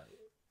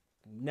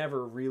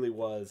never really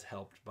was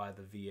helped by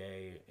the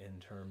VA in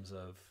terms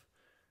of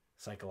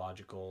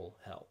psychological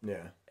help.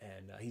 Yeah.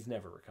 And he's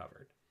never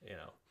recovered.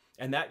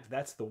 And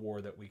that's the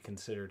war that we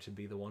consider to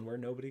be the one where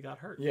nobody got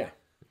hurt. Yeah.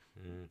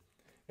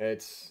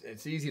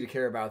 It's easy to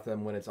care about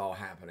them when it's all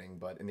happening,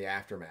 but in the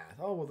aftermath,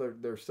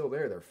 they're still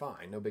there, they're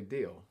fine, no big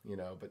deal,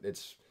 But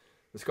it's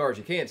the scars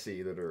you can't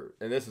see that are,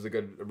 and this is a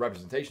good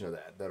representation of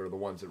that are the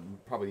ones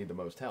that probably need the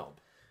most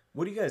help.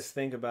 What do you guys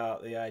think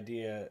about the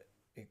idea?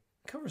 It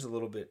covers a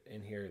little bit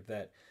in here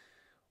that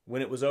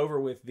when it was over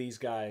with, these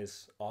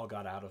guys all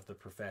got out of the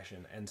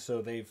profession, and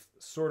so they've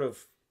sort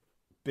of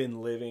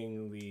been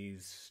living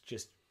these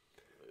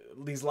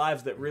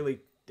lives that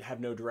really have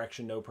no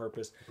direction, no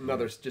purpose. No,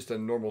 there's just a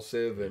normal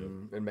Civ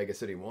and Mega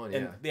City 1,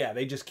 And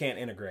they just can't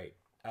integrate.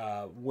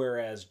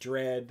 Whereas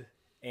Dredd,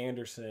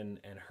 Anderson,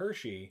 and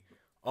Hershey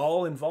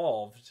all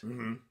involved,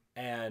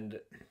 and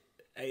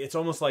it's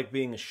almost like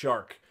being a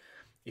shark.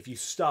 If you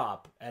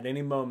stop at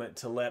any moment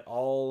to let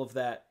all of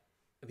that,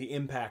 the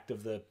impact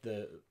of the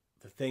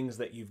things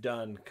that you've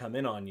done come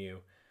in on you,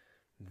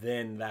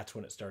 then that's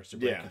when it starts to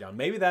break you down.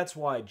 Maybe that's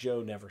why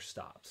Joe never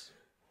stops.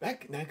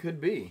 That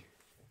could be.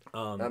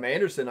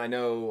 Anderson,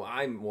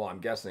 I'm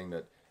guessing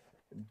that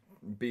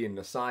being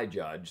the side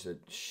judge, that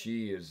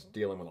she is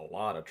dealing with a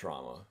lot of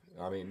trauma.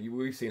 I mean,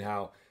 we've seen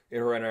how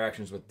in her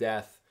interactions with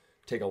death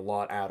take a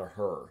lot out of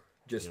her,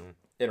 just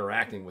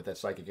interacting with that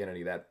psychic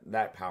entity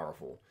that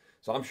powerful.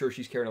 So I'm sure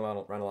she's carrying around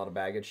a lot of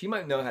baggage. She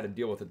might know how to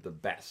deal with it the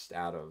best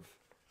out of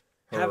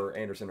her,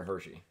 Anderson, and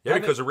Hershey. Yeah,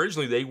 because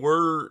originally they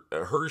were,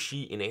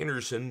 Hershey and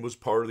Anderson was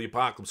part of the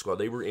Apocalypse Squad.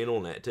 They were in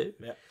on that too.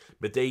 Yeah.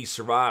 But they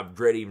survived.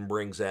 Dredd even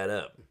brings that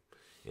up.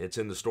 It's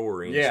in the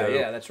story. And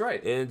Yeah, that's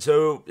right. And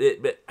so,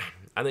 but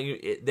I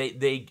think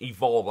they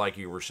evolved, like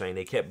you were saying.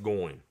 They kept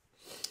going.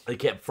 They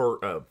kept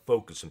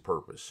focus and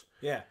purpose.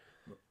 Yeah.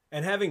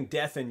 And having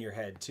death in your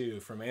head, too,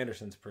 from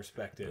Anderson's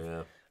perspective.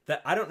 Yeah.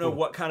 That I don't know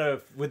what kind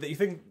of you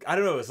think. I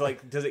don't know. It's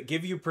like, does it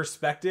give you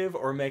perspective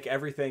or make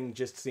everything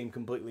just seem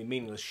completely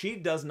meaningless? She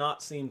does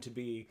not seem to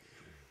be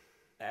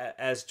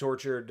as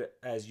tortured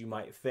as you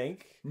might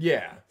think.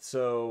 Yeah.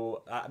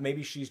 So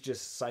maybe she's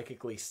just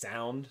psychically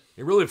sound.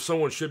 And really, if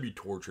someone should be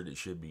tortured, it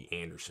should be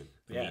Anderson.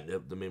 Yeah.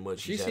 I mean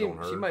what she's had on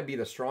her. She might be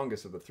the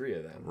strongest of the three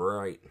of them.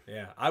 Right.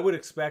 Yeah, I would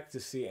expect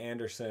to see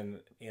Anderson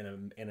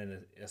in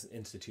an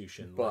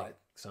institution, But like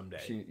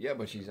someday.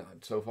 But she's not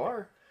so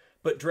far.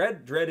 But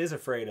Dredd is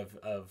afraid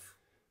of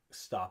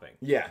stopping.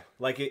 Yeah.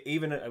 Like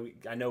even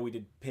I know we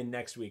did Pin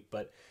next week,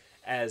 but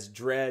as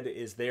Dredd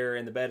is there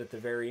in the bed at the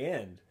very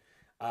end,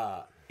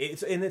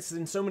 it's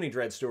in so many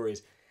Dredd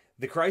stories.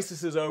 The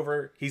crisis is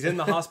over. He's in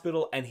the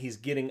hospital and he's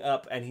getting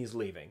up and he's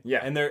leaving.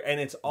 Yeah. and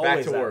it's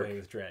always that work. way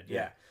with Dredd.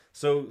 Yeah.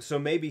 So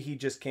maybe he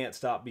just can't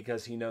stop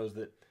because he knows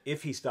that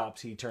if he stops,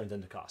 he turns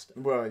into Costa.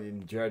 Well,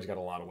 Jared's got a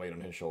lot of weight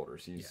on his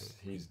shoulders.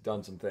 He's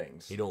done some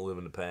things. He don't live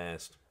in the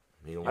past.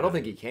 I don't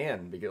think he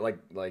can, because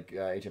like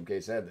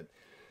HMK said, that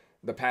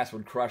the past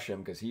would crush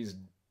him because he's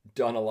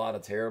done a lot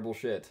of terrible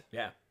shit.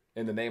 Yeah.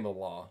 In the name of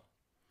law.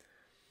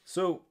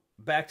 So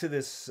back to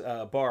this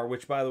bar,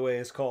 which by the way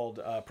is called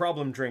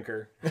Problem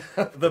Drinker,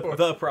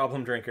 the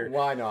Problem Drinker.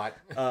 Why not?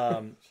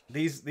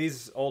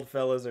 These old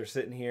fellas are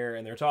sitting here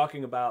and they're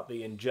talking about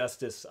the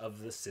injustice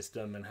of the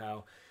system and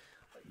how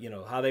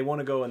they want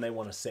to go and they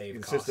want to save The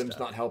Costa. system's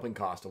not helping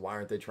Costa. Why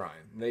aren't they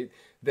trying?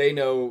 They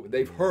know,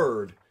 they've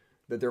heard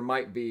that there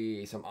might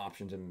be some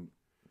options in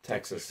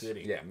Texas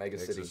City. Yeah, Mega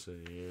City.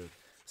 Yeah.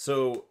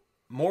 So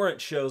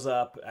Morant shows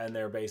up and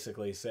they're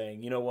basically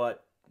saying, you know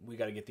what? We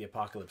got to get the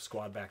Apocalypse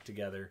Squad back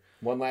together.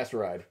 One last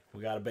ride.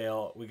 We got to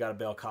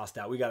bail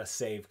Costa out. We got to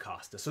save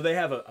Costa. So they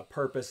have a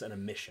purpose and a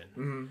mission.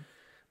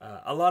 Mm-hmm.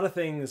 A lot of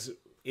things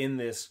in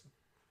this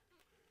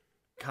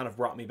kind of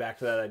brought me back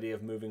to that idea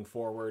of moving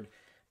forward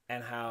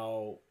and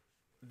how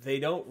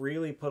they don't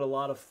really put a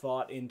lot of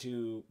thought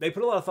into... They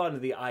put a lot of thought into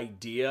the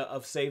idea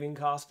of saving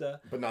Costa.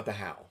 But not the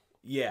how.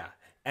 Yeah.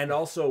 And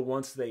also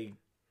once they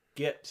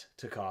get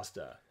to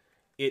Costa,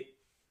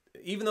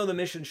 even though the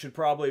mission should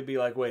probably be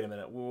like, wait a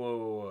minute,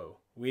 whoa.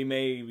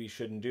 We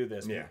shouldn't do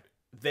this. Yeah.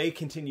 They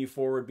continue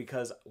forward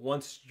because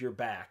once you're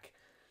back,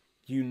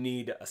 you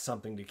need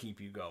something to keep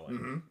you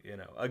going,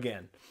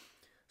 again.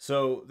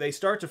 So they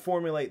start to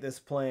formulate this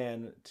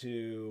plan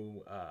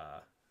to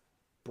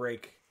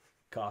break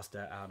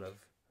Costa out of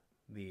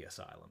the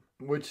asylum.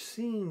 Which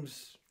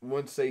seems,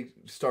 once they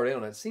start in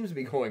on it, seems to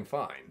be going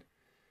fine.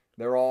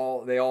 They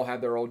all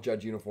have their old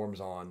judge uniforms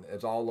on.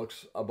 It all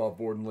looks above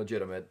board and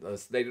legitimate.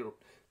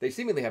 They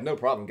seemingly have no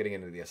problem getting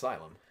into the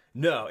asylum.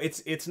 No,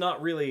 it's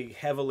not really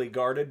heavily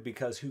guarded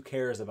because who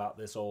cares about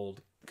this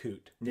old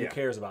coot? Who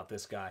cares about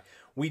this guy?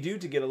 We do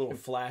to get a little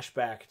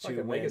flashback to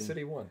Like Mega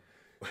City 1.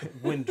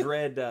 when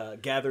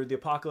Dredd gathered the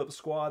Apocalypse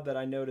Squad that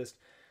I noticed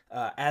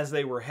as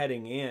they were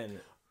heading in.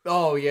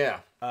 Oh, yeah.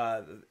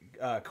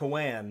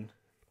 Coan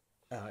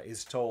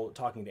is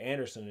talking to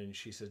Anderson, and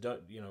she says,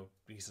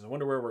 he says, I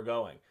wonder where we're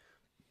going.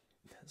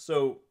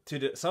 So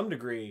to some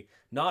degree,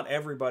 not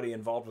everybody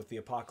involved with the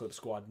Apocalypse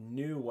Squad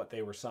knew what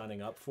they were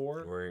signing up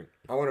for. Right.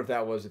 I wonder if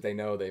that was if they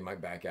know they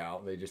might back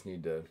out. They just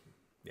need to,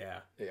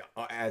 Yeah.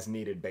 as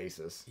needed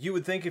basis. You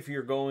would think if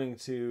you're going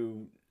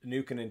to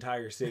nuke an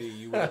entire city,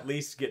 you would at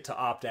least get to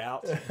opt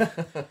out.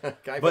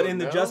 But in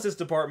the Justice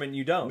Department,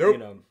 you don't.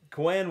 Nope.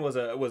 Coan was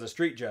a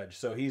street judge,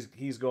 so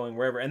he's going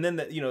wherever. And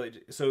then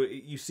so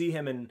you see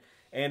him and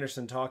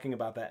Anderson talking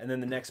about that, and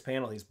then the next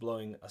panel he's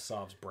blowing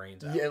Asav's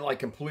brains out. Yeah, like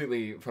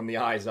completely from the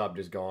eyes up,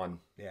 just gone.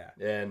 Yeah.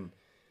 And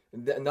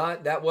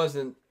that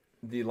wasn't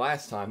the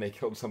last time they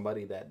killed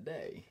somebody that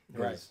day.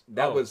 Right.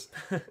 That was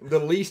the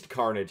least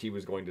carnage he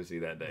was going to see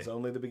that day. It's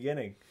only the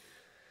beginning.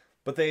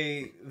 But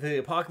the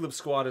Apocalypse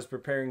Squad is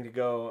preparing to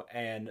go,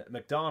 and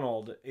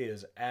McDonald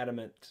is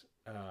adamant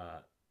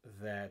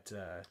that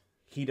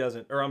he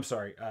doesn't. Or I'm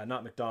sorry,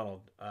 not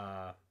McDonald.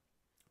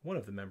 One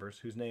of the members,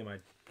 whose name I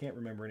can't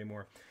remember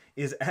anymore,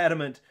 is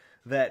adamant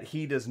that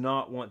he does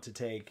not want to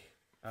take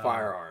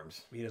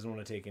Firearms. He doesn't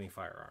want to take any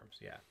firearms.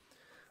 Yeah.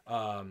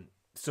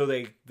 So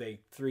they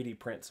 3D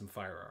print some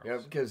firearms. Yeah,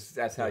 because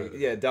that's how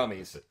you...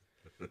 dummies.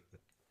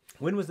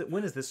 When was it?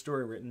 When is this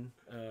story written?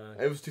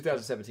 It was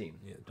 2017.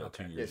 Yeah, about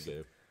 2 years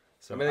ago.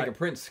 So I mean, they can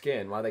print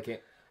skin. Why they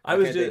can't... I Why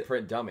was can't they just-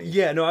 print dummies?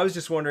 Yeah, no, I was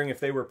just wondering if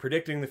they were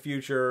predicting the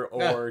future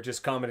or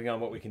just commenting on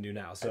what we can do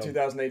now. So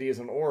 2080 is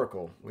an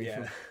oracle.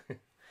 yeah.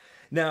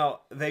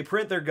 Now they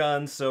print their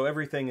guns, so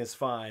everything is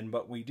fine.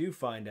 But we do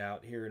find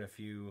out here in a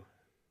few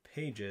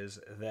pages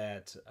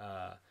that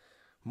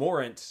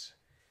Morant,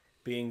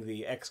 being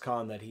the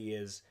ex-con that he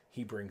is,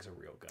 he brings a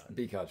real gun.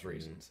 Because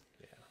reasons.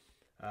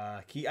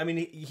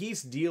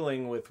 He's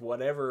dealing with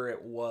whatever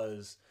it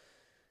was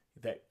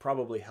that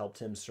probably helped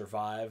him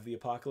survive the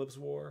Apocalypse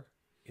War.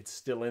 It's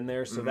still in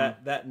there, so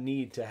that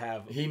need to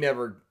have He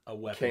never a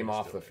weapon came is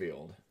off still the there.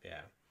 field.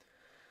 Yeah.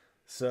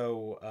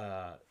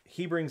 So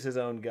he brings his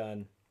own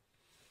gun,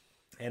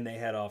 and they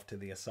head off to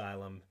the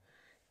asylum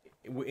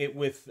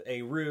with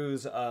a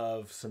ruse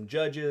of some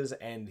judges,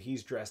 and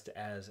he's dressed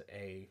as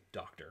a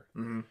doctor.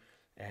 Mm-hmm.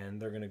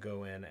 And they're going to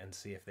go in and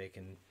see if they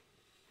can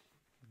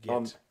get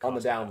On the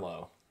Costa down out.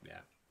 low. Yeah.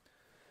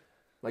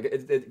 Like,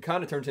 it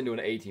kind of turns into an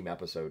A-Team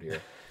episode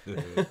here.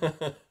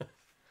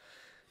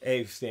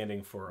 A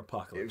standing for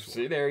Apocalypse War.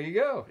 See, there you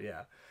go.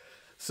 Yeah.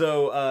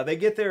 So they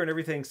get there and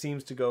everything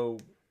seems to go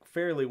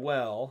fairly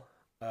well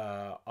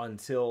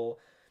until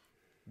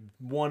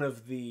one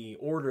of the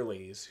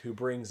orderlies who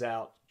brings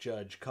out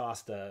Judge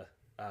Costa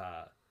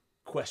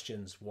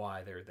questions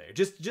why they're there.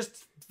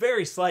 Just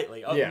very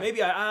slightly. Yeah.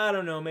 Maybe I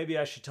don't know. Maybe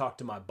I should talk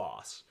to my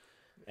boss.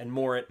 And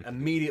Morant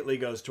immediately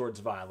goes towards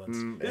violence.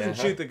 He doesn't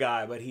shoot the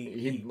guy, but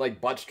He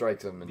like butt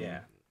strikes him and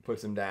Yeah.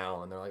 puts him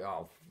down, and they're like,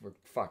 "Oh, for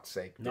fuck's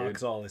sake, dude!"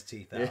 knocks all his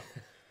teeth out.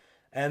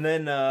 And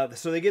then,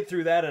 so they get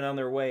through that, and on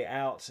their way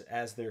out,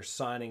 as they're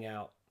signing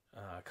out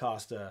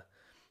Costa,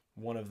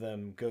 one of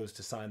them goes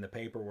to sign the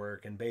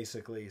paperwork and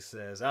basically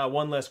says,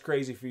 one less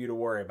crazy for you to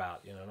worry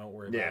about. Don't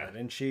worry about it.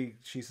 And she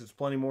says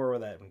plenty more where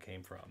that one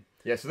came from.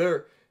 Yeah, so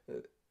they're,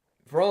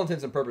 for all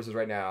intents and purposes,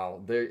 right now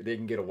they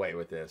can get away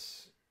with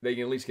this. They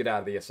can at least get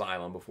out of the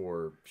asylum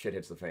before shit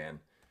hits the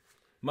fan.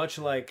 Much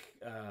like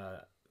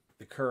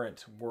the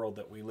current world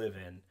that we live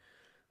in,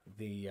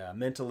 the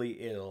mentally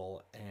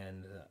ill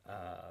and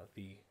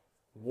the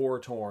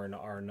war-torn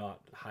are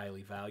not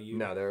highly valued.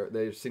 No,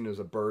 they're seen as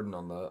a burden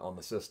on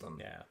the system.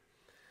 Yeah.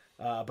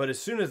 But as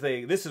soon as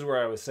this is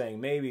where I was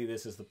saying maybe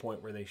this is the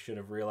point where they should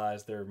have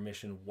realized their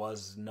mission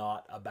was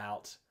not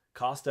about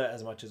Costa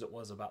as much as it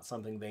was about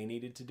something they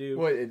needed to do.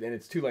 Well, and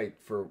it's too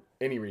late for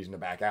any reason to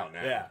back out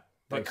now. Yeah.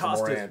 But Thanks to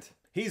Costa, Morant.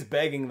 he's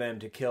begging them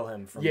to kill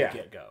him from the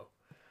get-go.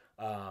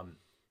 I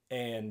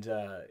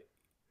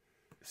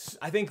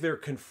think they're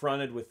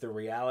confronted with the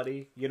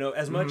reality.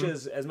 As much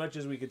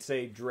as we could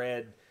say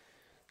Dredd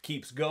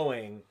keeps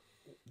going,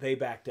 they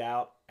backed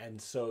out,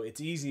 and so it's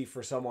easy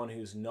for someone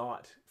who's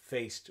not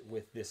faced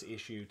with this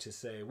issue to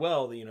say,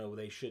 well,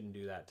 they shouldn't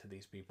do that to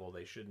these people.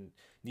 They shouldn't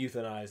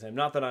euthanize them.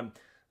 Not that I'm,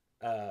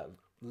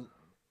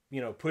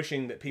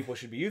 pushing that people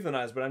should be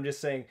euthanized, but I'm just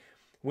saying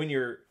when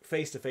you're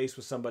face to face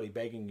with somebody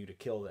begging you to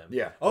kill them.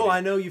 Yeah. Oh, I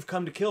know you've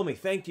come to kill me.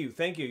 Thank you.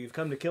 You've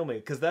come to kill me,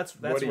 because that's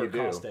What do where you do?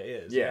 Costa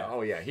is. Yeah.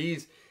 Oh yeah.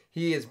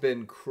 He has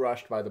been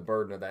crushed by the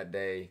burden of that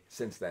day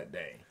since that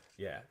day.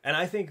 Yeah, and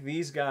I think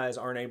these guys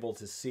aren't able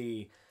to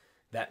see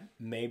that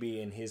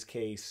maybe in his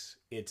case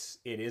it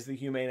is the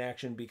humane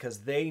action,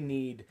 because they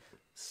need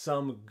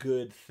some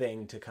good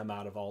thing to come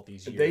out of all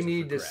these years. They of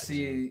need to regret.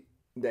 see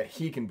that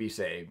he can be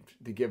saved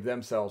to give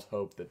themselves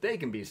hope that they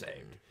can be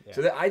saved. Yeah.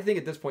 So I think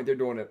at this point they're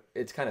doing it.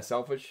 It's kind of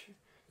selfish.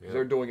 Yeah.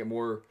 They're doing it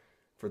more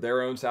for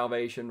their own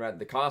salvation. Right?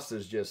 The cost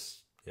is just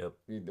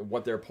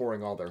what they're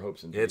pouring all their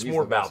hopes into. It's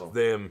more about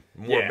them.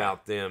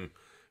 About them.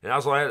 And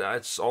also,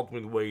 that's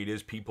ultimately the way it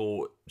is.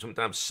 People,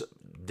 sometimes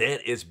debt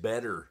is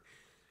better.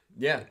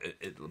 Yeah.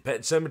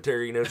 Pet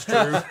Cemetery, it's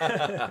true.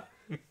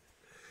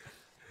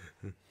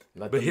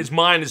 But his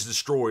mind is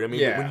destroyed. I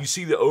mean, when you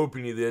see the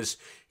opening of this,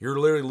 you're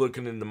literally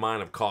looking in the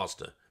mind of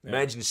Costa.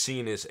 Imagine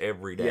seeing this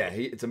every day. Yeah,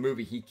 it's a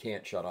movie he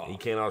can't shut off. He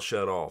cannot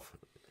shut off.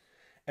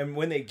 And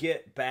when they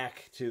get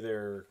back to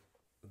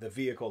the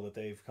vehicle that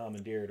they've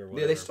commandeered or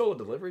whatever. Yeah, they stole a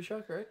delivery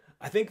truck, right?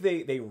 I think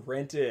they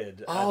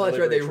rented. Oh, that's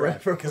right. They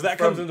rent because that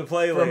comes into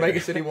play later. From Mega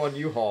City One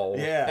U-Haul.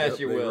 Yeah, as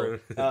you will.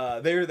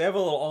 They have a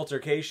little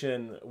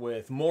altercation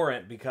with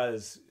Morant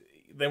because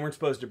they weren't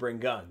supposed to bring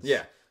guns.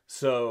 Yeah.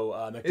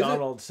 So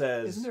McDonald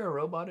says, "Isn't there a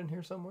robot in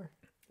here somewhere?"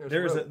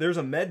 There's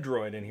a med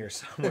droid in here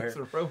somewhere. There's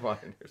a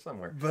robot in here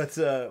somewhere. But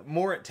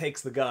Morant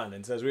takes the gun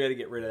and says, "We got to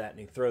get rid of that," and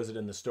he throws it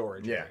in the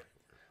storage. Yeah. area.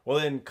 Well,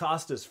 then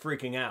Costa's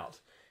freaking out.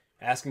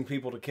 asking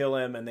people to kill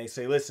him, and they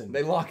say, listen,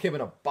 They lock him in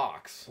a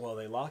box. well,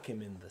 they lock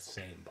him in the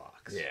same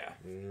box. Yeah.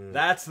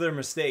 That's their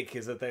mistake,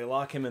 is that they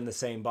lock him in the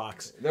same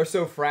box. They're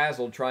so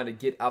frazzled trying to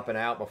get up and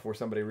out before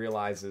somebody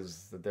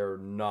realizes that they're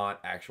not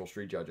actual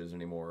street judges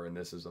anymore, and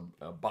this is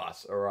a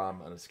bus or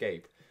an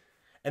escape.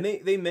 And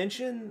they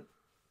mention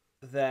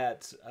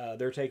that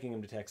they're taking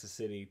him to Texas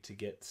City to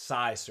get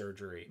psi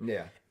surgery.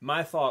 Yeah.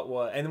 My thought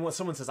was, and then when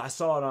someone says, I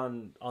saw it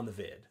on the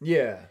vid.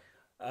 Yeah.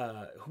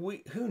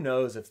 Who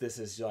knows if this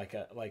is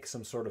like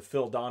some sort of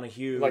Phil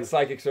Donahue, Like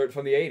psychic search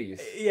from the 80s.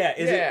 yeah,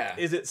 Yeah.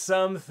 Is it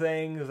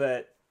something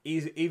that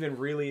even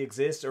really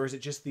exists, or is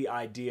it just the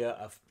idea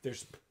of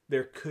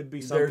there could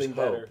be something There's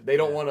better? hope. They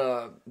don't want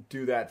to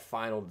do that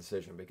final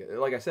decision because,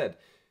 like I said,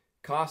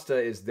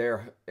 Costa is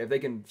there. If they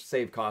can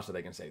save Costa,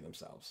 they can save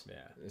themselves.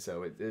 Yeah.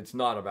 So it's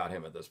not about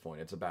him at this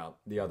point. It's about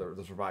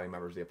the surviving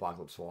members of the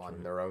Apocalypse Squad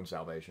and their own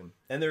salvation.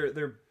 And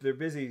they're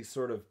busy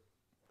sort of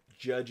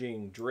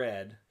judging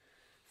Dredd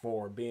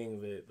for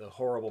being the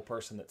horrible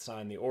person that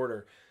signed the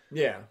order.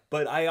 Yeah.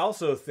 But I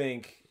also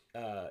think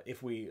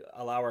if we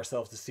allow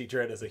ourselves to see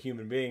Dredd as a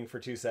human being for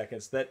 2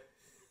 seconds, that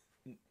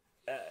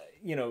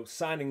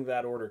signing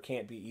that order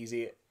can't be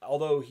easy.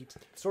 Although he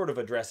sort of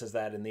addresses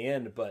that in the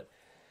end, but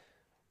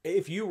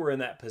if you were in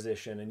that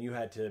position and you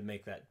had to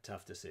make that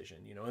tough decision,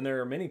 and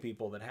there are many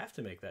people that have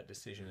to make that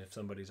decision if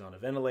somebody's on a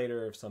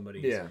ventilator, if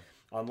somebody's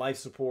on life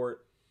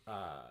support,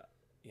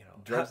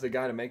 Dredd's the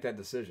guy to make that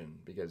decision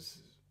because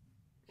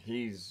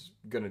he's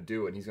going to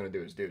do it and he's going to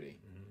do his duty.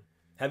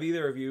 Have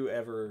either of you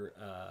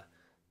ever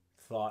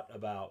thought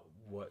about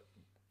what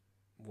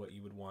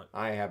you would want?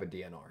 I have a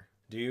DNR.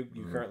 Do you?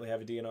 You currently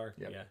have a DNR?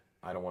 Yep. Yeah.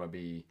 I don't want to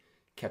be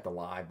kept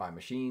alive by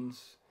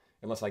machines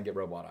unless I get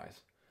robot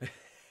eyes.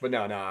 But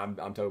no, I'm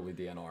totally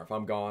DNR. If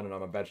I'm gone and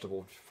I'm a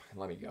vegetable,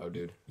 let me go,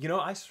 dude.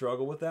 I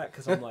struggle with that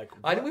because I'm like,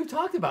 We've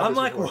talked about I'm this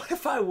like, before. what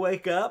if I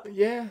wake up?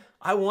 Yeah.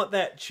 I want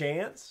that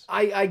chance.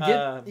 I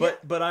get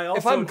but I also,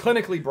 if I'm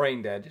clinically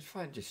brain dead,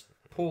 just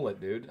pull it,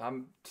 dude.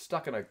 I'm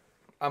stuck in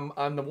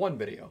I'm the one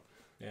video.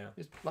 yeah,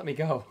 Just let me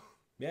go.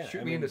 yeah.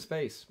 Shoot I me mean, into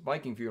space.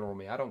 Viking funeral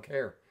me. I don't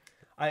care.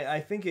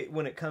 I think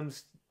when it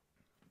comes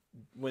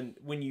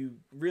when you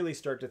really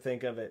start to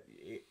think of it,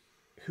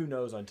 who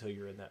knows until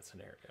you're in that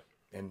scenario.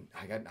 And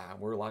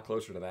we're a lot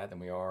closer to that than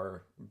we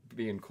are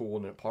being cool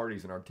and at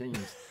parties in our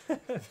teens.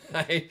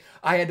 I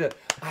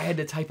had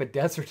to type a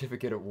death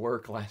certificate at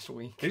work last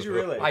week. Did you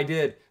really? I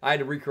did. I had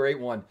to recreate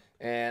one,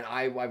 and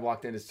I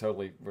walked in. It's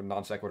totally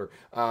non sequitur.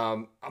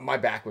 My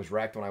back was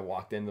wrecked when I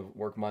walked in to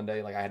work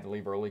Monday. Like I had to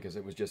leave early because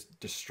it was just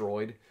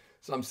destroyed.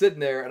 So I'm sitting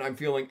there and I'm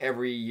feeling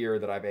every year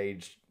that I've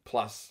aged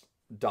plus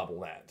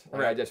double that.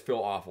 Like, I just feel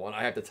awful, and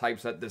I have to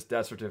typeset this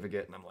death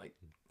certificate, and I'm like,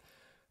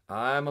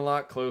 I'm a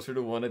lot closer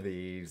to one of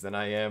these than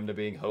I am to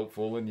being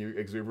hopeful and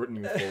exuberant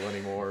and youthful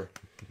anymore.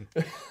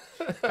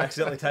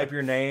 Accidentally type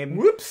your name.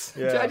 Whoops!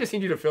 Yeah. I just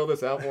need you to fill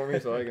this out for me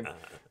so I can.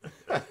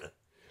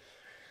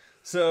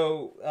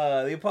 So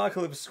the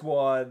Apocalypse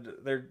Squad,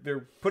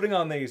 they're putting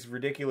on these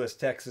ridiculous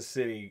Texas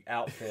City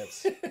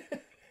outfits.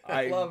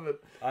 I love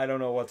it. I don't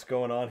know what's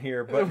going on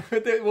here, but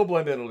We'll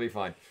blend in. It'll be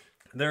fine.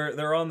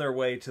 they're on their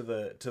way to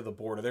the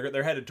border.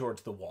 They're headed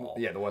towards the wall.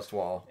 Yeah, the West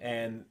Wall.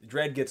 And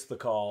Dredd gets the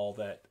call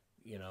that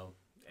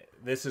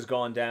this has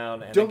gone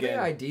down. And Don't again,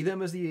 they ID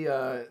them as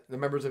the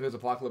members of his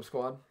Apocalypse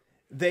Squad?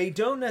 They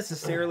don't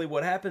necessarily.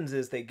 What happens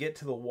is they get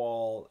to the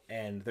wall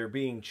and they're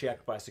being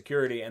checked by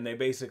security, and they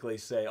basically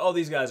say, "Oh,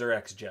 these guys are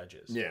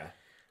ex-judges." Yeah.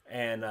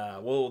 And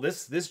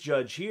this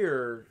judge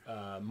here,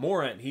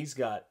 Morant, he's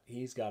got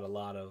a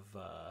lot of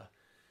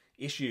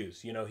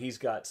issues. He's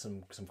got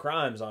some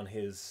crimes on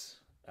his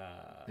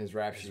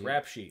rap sheet.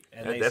 rap sheet.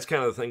 And That's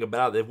kind of the thing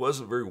about it. It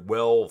wasn't very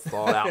well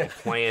thought out,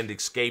 planned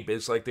escape.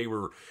 It's like they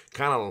were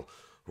kind of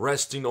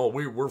resting on.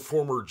 We're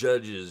former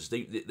judges.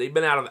 They've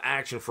been out of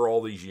action for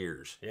all these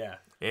years. yeah.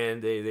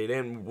 And they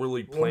didn't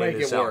really plan make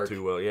this it out work.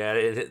 too well. Yeah,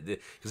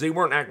 because they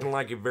weren't acting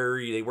like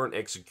they weren't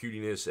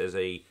executing this as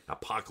a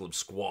Apocalypse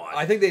Squad.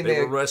 I think they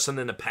were wrestling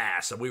in the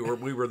past. We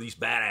were these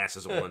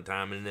badasses at one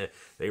time, and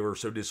they were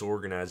so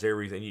disorganized.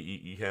 Everything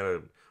you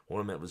had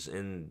one of them that was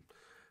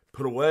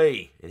put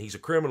away, and he's a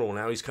criminal.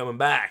 Now he's coming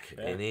back,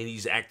 and then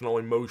he's acting all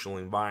emotional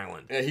and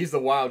violent. Yeah, he's the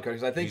wild card.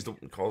 'Cause I think He's the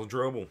cause of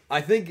trouble. I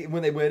think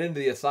when they went into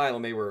the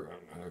asylum, they were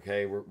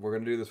okay. We're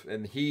gonna do this,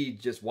 and he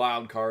just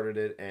wild carded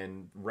it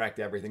and wrecked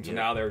everything. So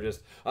now they're just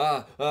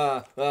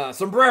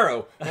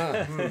sombrero.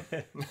 And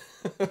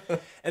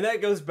that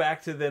goes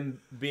back to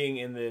them being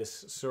in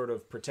this sort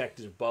of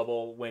protective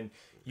bubble. When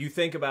you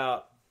think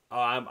about,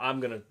 I'm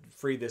going to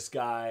free this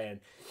guy, and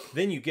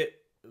then you get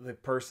the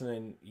person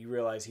and you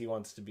realize he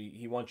wants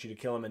you to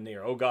kill him, and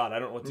you're, oh God, I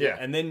don't know what to do.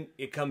 And then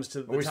it comes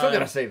to the We time. still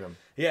gotta save him.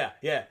 Yeah.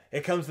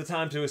 It comes the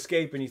time to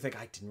escape, and you think,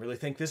 I didn't really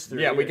think this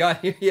through. Yeah, we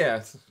got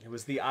yeah. It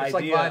was the It's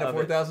like idea buying a of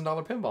it.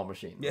 $4,000 pinball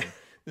machine. Yeah.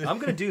 I'm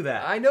going to do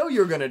that. I know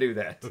you're gonna do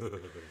that.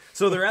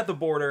 So they're at the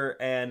border,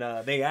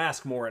 and they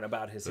ask Morin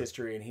about his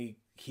history, and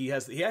he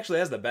actually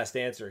has the best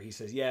answer. He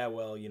says, "Yeah,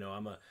 well,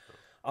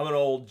 I'm an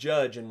old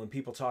judge, and when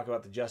people talk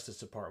about the Justice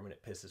Department,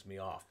 it pisses me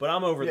off. But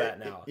I'm over that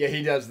now. Yeah,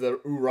 he does the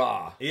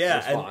oorah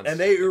response. And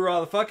they oorah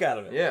the fuck out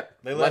of it. Yeah,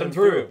 they let him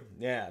through.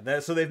 Yeah,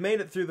 so they've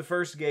made it through the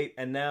first gate,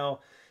 and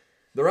now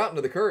they're out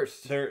into the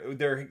cursed.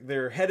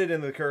 They're headed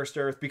into the cursed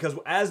earth because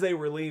as they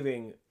were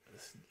leaving,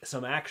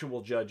 some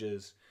actual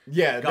judges.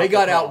 Yeah, they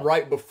got out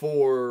right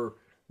before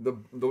the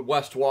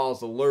West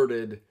Walls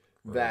alerted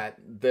that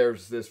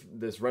there's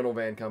this rental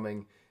van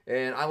coming.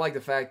 And I like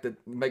the fact that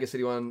Mega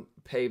City 1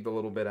 paved a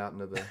little bit out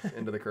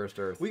into the cursed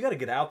earth. We got to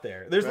get out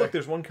there.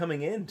 There's one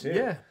coming in too.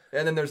 Yeah,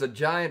 and then there's a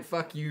giant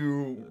fuck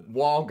you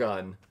wall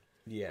gun.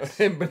 Yes,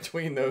 in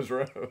between those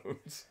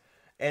roads.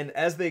 And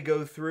as they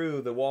go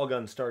through, the wall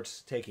gun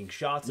starts taking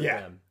shots at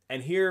them.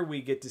 And here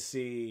we get to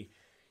see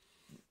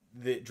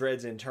the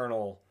Dredd's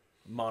internal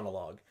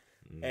monologue,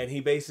 and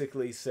he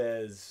basically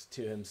says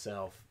to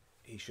himself,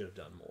 he should have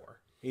done more.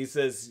 He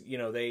says,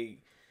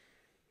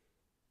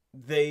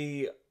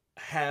 they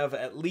have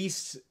at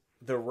least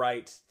the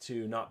right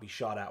to not be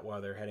shot at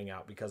while they're heading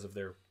out because of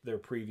their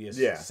previous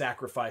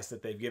sacrifice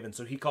that they've given.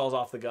 So he calls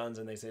off the guns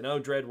and they say, no,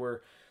 Dredd,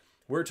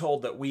 we're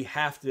told that we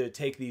have to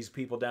take these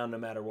people down no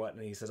matter what.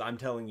 And he says, I'm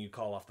telling you,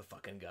 call off the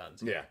fucking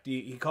guns. Yeah.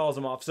 He calls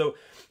them off. So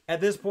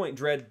at this point,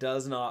 Dredd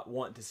does not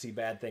want to see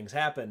bad things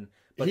happen.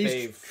 But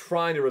he's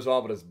trying to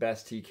resolve it as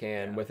best he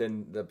can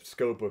within the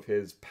scope of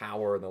his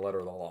power and the letter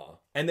of the law.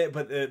 And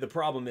but the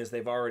problem is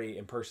they've already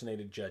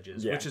impersonated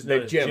judges, which is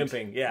known as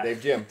jimping. Yeah, they've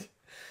jimped.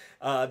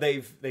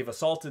 They've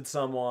assaulted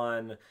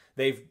someone.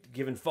 They've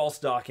given false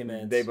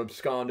documents. They've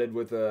absconded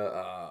with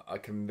a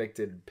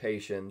convicted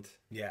patient.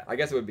 Yeah, I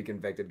guess it would be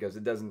convicted because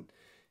it doesn't.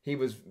 He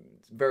was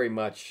very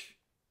much,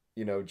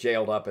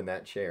 jailed up in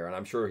that chair, and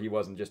I'm sure he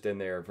wasn't just in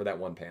there for that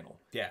one panel.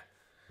 Yeah.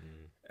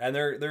 And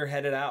they're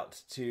headed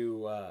out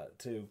to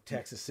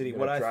Texas City.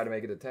 What I try to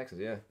make it to Texas,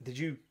 yeah. Did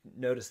you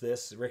notice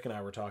this? Rick and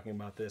I were talking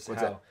about this.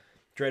 What's how that?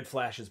 Dredd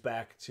flashes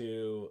back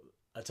to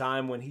a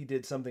time when he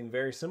did something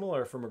very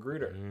similar for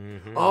Magruder.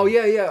 Mm-hmm. Oh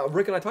yeah.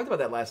 Rick and I talked about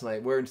that last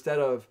night. Where instead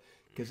of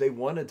because they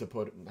wanted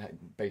to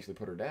basically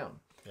put her down,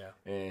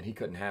 and he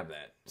couldn't have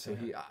that. So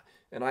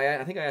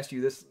I think I asked you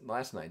this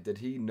last night. Did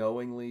he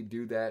knowingly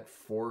do that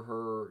for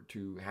her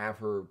to have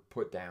her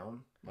put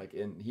down?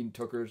 He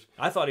took hers.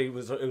 I thought it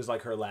was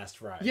like her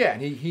last ride. Yeah,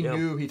 and he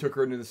knew he took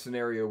her into the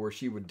scenario where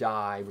she would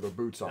die with her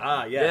boots on.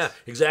 Ah, yes. Yeah,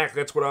 exactly.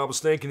 That's what I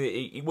was thinking.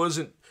 He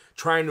wasn't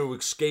trying to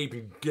escape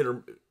and get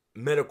her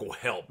medical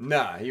help.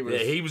 Nah, he was.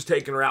 Yeah, he was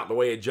taking her out the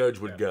way a judge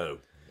would go.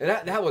 And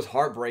that was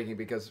heartbreaking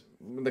because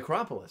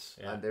Necropolis.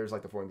 There's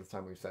like the 4th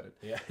time we've said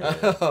it.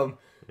 Yeah.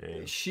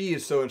 She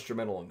is so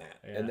instrumental in that,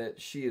 and that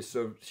she's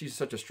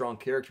such a strong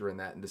character in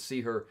that, and to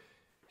see her,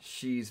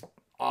 she's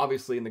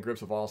obviously in the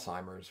grips of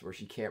Alzheimer's, where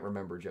she can't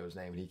remember Joe's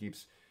name, and he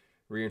keeps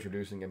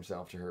reintroducing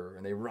himself to her,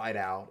 and they ride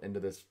out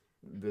into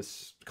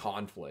this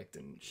conflict,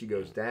 and she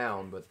goes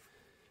down. But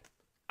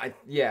I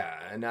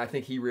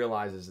think he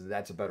realizes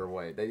that's a better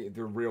way,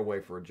 the real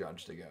way for a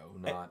judge to go.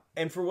 Not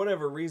and for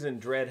whatever reason,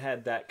 Dredd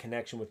had that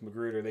connection with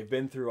Magruder. They've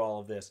been through all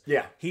of this.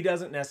 Yeah, he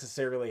doesn't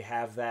necessarily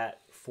have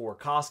that for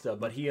Costa,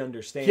 but he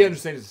understands. He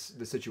understands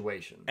the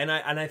situation, and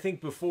I think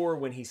before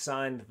when he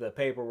signed the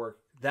paperwork,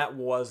 that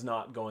was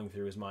not going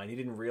through his mind. He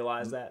didn't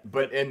realize that.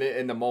 But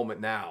in the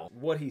moment now,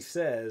 what he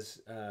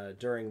says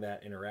during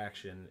that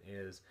interaction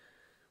is,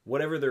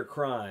 whatever their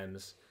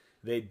crimes,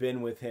 they'd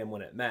been with him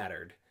when it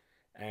mattered.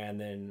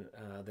 And then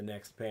the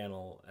next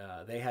panel,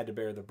 they had to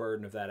bear the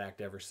burden of that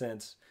act ever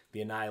since.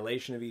 The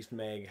annihilation of East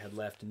Meg had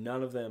left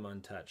none of them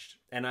untouched.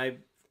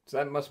 So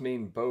that must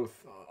mean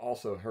both,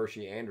 also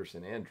Hershey,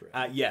 Anderson, and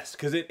Dredd. Yes,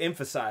 because it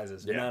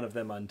emphasizes none of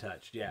them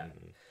untouched. Yeah.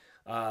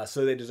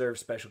 So they deserve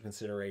special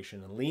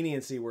consideration and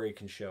leniency where he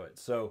can show it.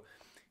 So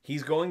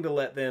he's going to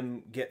let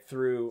them get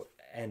through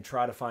and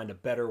try to find a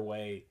better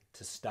way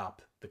to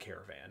stop the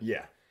caravan.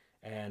 Yeah.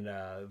 And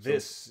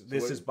this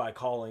is by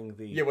calling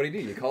the... Yeah, what do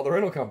you do? You call the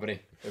rental company.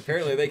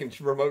 Apparently they can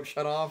remote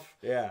shut off.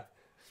 Yeah.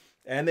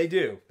 And they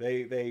do.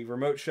 They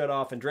remote shut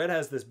off. And Dredd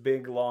has this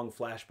big, long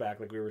flashback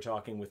like we were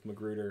talking with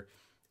Magruder.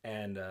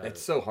 And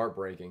it's so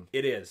heartbreaking.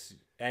 It is.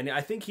 And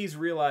I think he's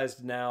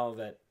realized now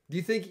that... Do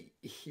you think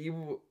he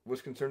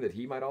was concerned that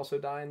he might also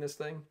die in this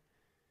thing?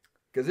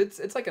 Because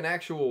it's like an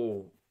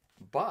actual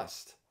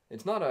bust.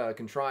 It's not a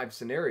contrived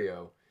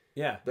scenario.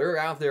 Yeah. They're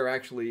out there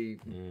actually,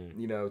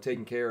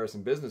 taking care of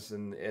some business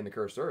in the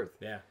Cursed Earth.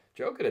 Yeah.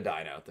 Joe could have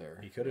died out there.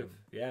 He could have.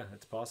 Yeah,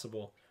 it's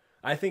possible.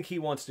 I think he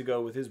wants to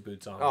go with his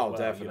boots on. Oh, as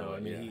well, definitely. I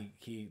mean,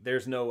 he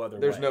there's no other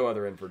There's way. no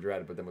other in for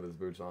Dredd but them with his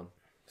boots on.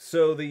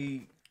 So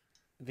the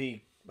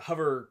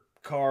hover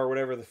car,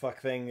 whatever the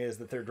fuck thing is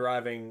that they're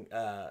driving,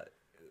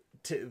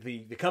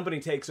 the company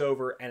takes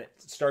over and it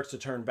starts to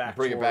turn back.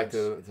 Bring it back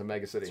to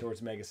Mega City.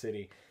 Towards Mega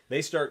City.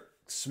 They start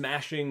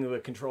smashing the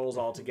controls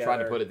all together. Trying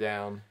to put it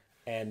down.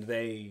 And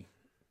they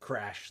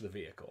crash the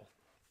vehicle.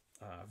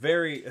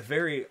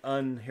 Very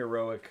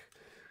unheroic.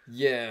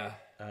 Yeah.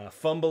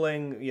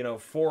 Fumbling,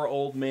 4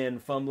 old men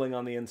fumbling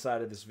on the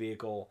inside of this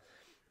vehicle.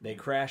 They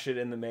crash it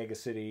in the Mega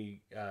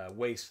City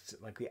waste,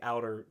 like the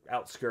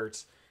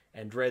outskirts,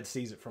 and Dredd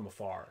sees it from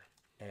afar.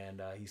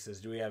 and he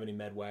says, "Do we have any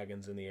med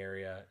wagons in the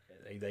area?"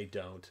 They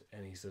don't,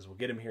 and he says, "Well,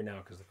 get him here now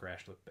because the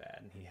crash looked bad,"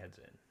 and he heads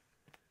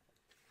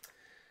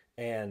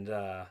in. And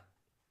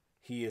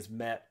he is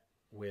met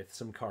with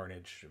some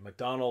carnage.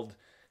 McDonald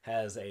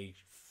has a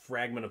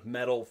fragment of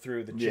metal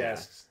through the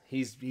chest.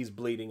 He's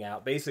bleeding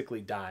out,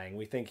 basically dying.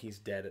 We think he's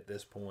dead at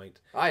this point.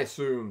 I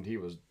assumed he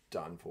was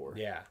done for.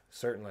 Yeah,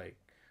 certainly.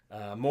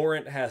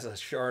 Morant has a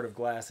shard of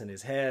glass in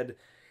his head,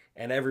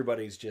 and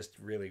everybody's just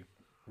really,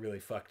 really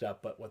fucked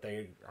up. But what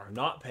they are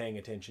not paying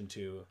attention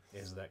to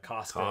is that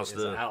Costa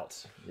is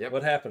out. Yep.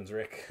 What happens,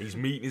 Rick? He's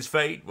meeting his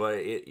fate, but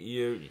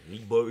he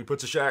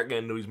puts a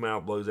shotgun to his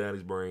mouth, blows out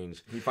his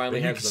brains. He finally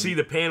But you has can see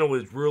the panel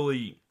is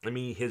really, I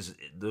mean,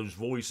 those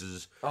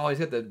voices. Oh, he's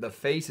got the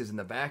faces in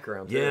the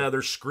background. Too. Yeah,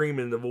 they're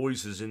screaming the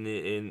voices, and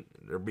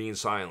they're being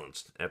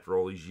silenced after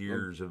all these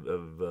years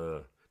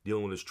of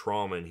dealing with his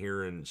trauma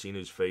and seeing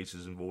his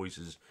faces and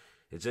voices.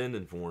 It's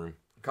ending for him.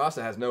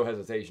 Costa has no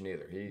hesitation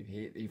either.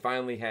 He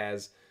finally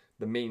has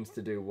the means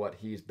to do what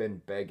he's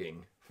been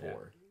begging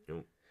for.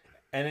 Yeah.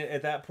 And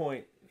at that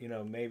point,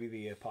 maybe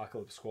the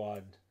Apocalypse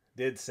Squad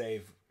did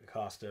save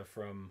Costa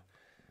from,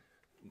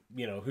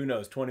 who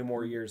knows, 20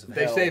 more years of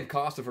They hell. saved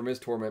Costa from his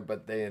torment,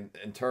 but they in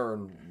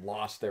turn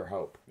lost their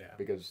hope. Yeah.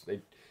 Because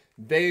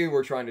they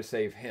were trying to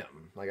save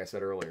him, like I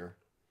said earlier.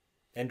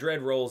 And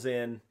Dredd rolls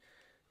in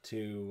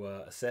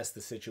to assess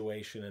the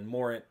situation, and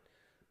Morant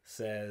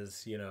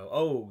says,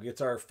 "Oh,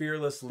 it's our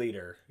fearless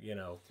leader.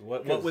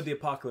 What would the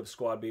Apocalypse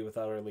Squad be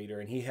without our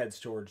leader?" And he heads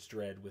towards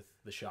Dredd with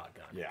the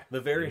shotgun. Yeah.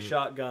 The very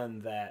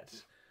shotgun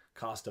that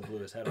Costa blew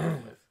his head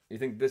off with. You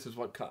think this is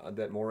what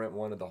that Morant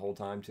wanted the whole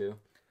time too?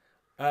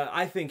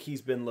 I think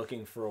he's been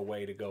looking for a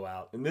way to go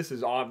out. And this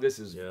is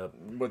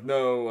with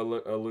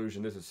no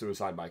illusion. This is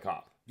suicide by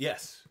cop.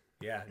 Yes.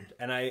 Yeah.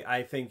 And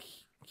I think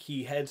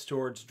he heads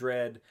towards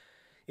Dredd.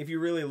 If you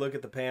really look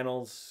at the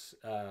panels,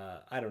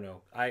 I don't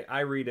know. I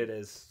read it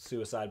as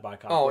suicide by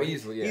cop. Oh,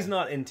 easily, yeah. He's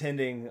not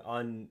intending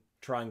on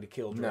trying to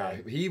kill Dredd.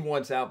 No, he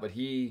wants out, but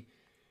he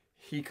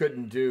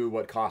couldn't do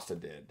what Costa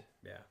did.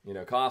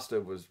 Yeah.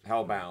 Costa was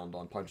hellbound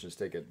on punch his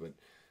ticket, but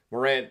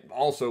Morant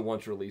also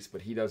wants release,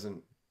 but he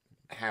doesn't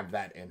have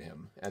that in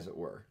him, as it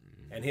were.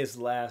 And his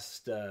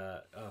last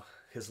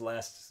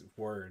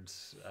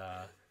words,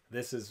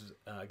 this is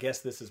guess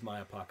this is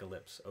my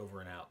apocalypse, over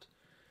and out.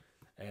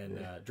 And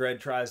Dredd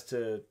tries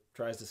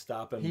to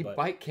stop him. He but,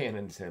 bite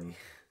cannons him.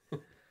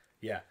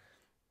 Yeah.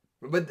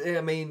 But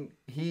I mean,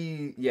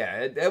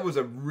 that was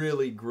a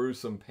really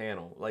gruesome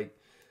panel. Like,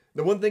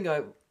 the one thing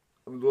that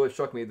really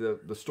struck me,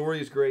 the story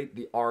is great.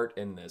 The art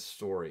in this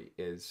story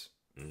is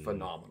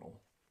phenomenal.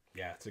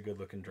 Yeah, it's a good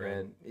looking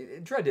Dredd.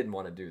 And Dredd didn't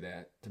want to do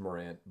that to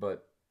Morant,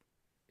 but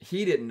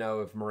he didn't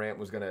know if Morant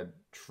was going to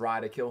try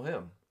to kill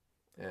him.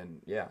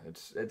 And yeah,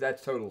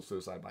 that's total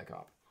suicide by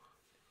cop.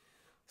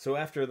 So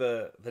after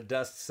the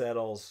dust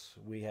settles,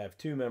 we have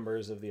two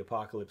members of the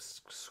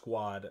Apocalypse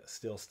Squad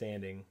still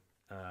standing.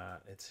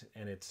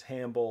 It's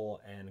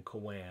Hamble and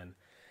Kawan.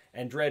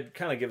 And Dredd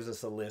kind of gives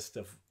us a list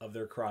of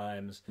their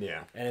crimes.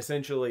 Yeah. And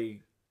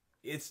essentially,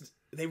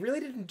 they really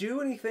didn't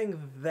do anything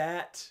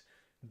that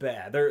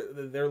bad.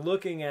 They're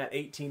looking at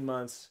 18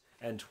 months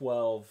and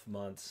 12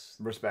 months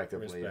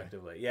Respectively.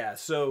 Yeah.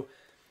 So,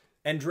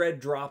 and Dredd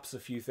drops a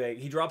few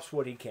things. He drops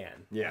what he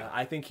can. Yeah.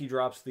 I think he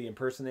drops the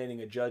impersonating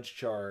a judge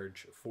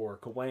charge for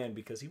Kawan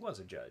because he was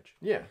a judge.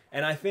 Yeah.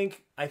 And I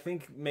think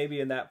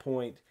maybe in that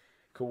point,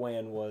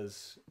 Kawan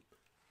was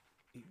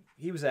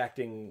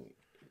acting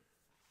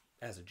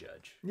as a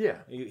judge. Yeah.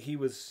 He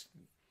was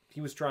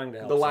trying to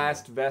help. The someone.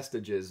 last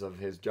vestiges of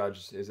his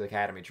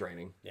academy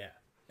training. Yeah.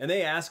 And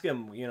they ask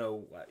him,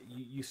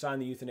 you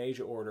signed the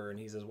euthanasia order, and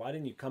he says, "Why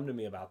didn't you come to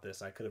me about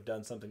this? I could have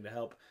done something to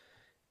help."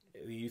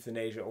 The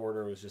euthanasia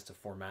order was just a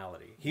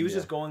formality. He was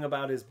just going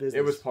about his business.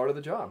 It was part of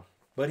the job.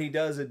 But he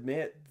does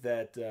admit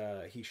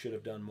that he should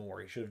have done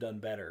more. He should have done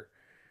better.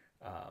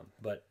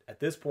 But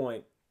at this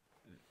point,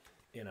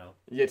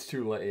 It's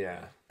too late,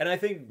 yeah. and I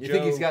think You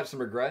think he's got some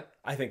regret?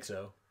 I think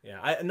so.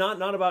 Yeah,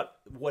 not about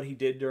what he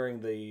did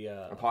during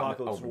the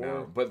Apocalypse War.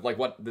 No. But like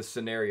what the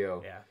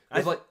scenario. Yeah.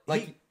 It's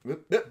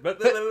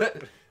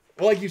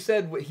like you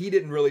said, he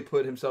didn't really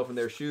put himself in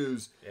their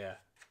shoes Yeah.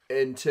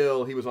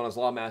 until he was on his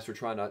Lawmaster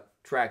trying to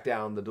track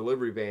down the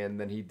delivery van.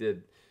 Then he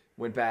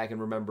went back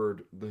and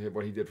remembered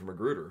what he did for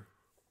Magruder.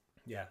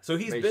 Yeah. So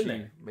he's May been she,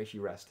 there. May she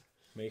rest.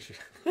 Make sure.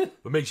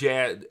 What makes you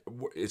add?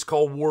 It's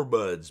called War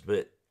Buds,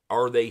 but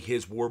are they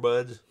his War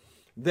Buds?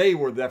 They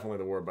were definitely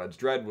the War Buds.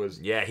 Dredd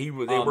was. Yeah, they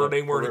were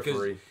because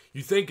periphery.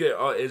 you think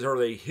are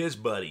they his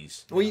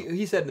buddies? Well,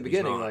 he said in the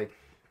beginning, not. like,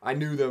 I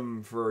knew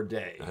them for a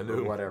day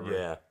or whatever.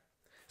 Yeah,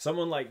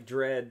 Someone like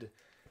Dredd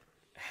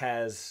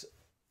has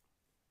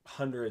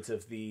hundreds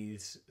of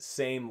these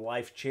same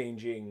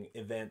life-changing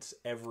events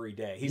every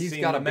day. He's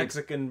seen got the a big-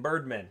 Mexican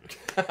Birdman.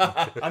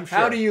 I'm sure.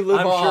 How do you live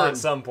I'm on? sure at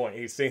some point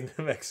he's seen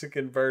the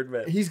Mexican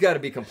Birdman. He's got to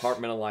be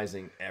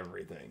compartmentalizing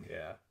everything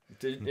Yeah.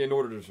 in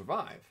order to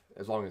survive,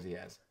 as long as he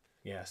has.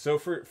 Yeah. So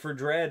for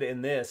Dredd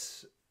in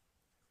this,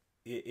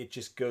 it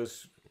just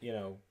goes,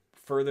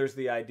 furthers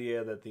the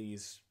idea that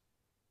these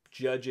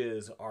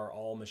judges are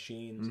all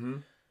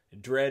machines.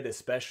 Dredd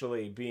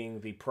especially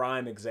being the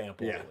prime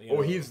example. Yeah. You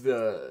know, he's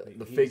the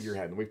he's-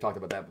 figurehead, and we've talked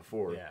about that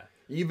before. Yeah.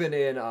 Even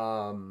in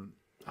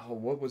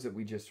what was it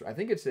we just? I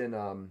think it's in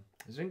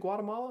is it in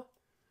Guatemala?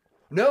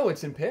 No,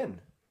 it's in Penn,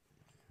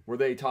 where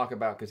they talk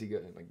about because he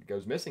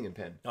goes missing in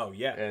Penn. Oh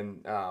yeah.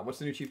 And what's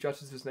the new Chief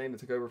Justice's name that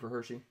took over for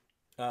Hershey?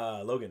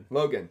 Logan.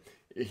 Logan.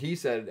 He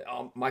said,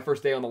 my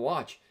first day on the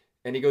watch,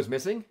 and he goes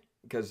missing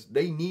because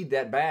they need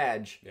that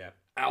badge Yeah.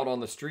 out on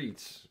the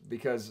streets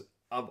because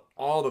of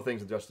all the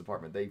things in the Justice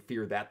Department. They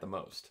fear that the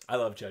most. I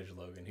love Judge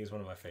Logan. He's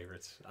one of my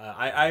favorites.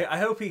 I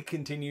hope he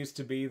continues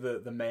to be the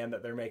man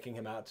that they're making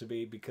him out to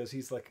be because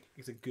he's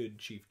a good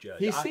chief judge.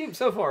 He seems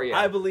so far, yeah.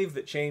 I believe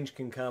that change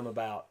can come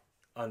about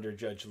under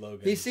Judge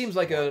Logan. He seems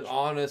like an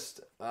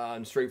honest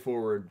and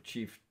straightforward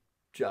chief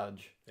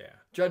judge. Yeah.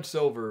 Judge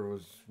Silver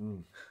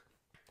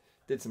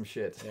did some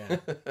shit. Yeah.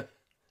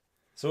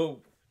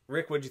 So,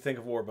 Rick, what'd you think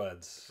of War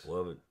Buds?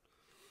 Love it.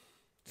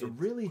 It's a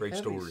really Great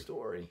heavy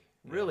story.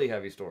 Really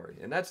heavy story,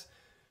 and that's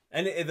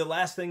The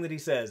last thing that he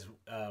says,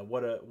 I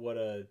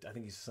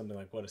think he says something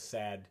like, "What a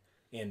sad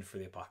end for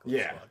the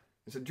Apocalypse Squad."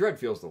 So Dredd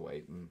feels the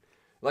weight, and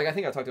like I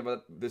think I talked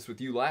about this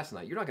with you last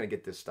night. You're not going to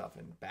get this stuff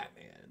in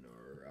Batman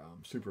or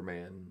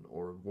Superman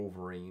or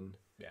Wolverine.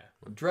 Yeah.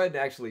 Dredd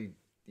actually,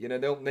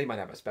 they might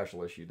have a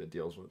special issue that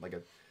deals with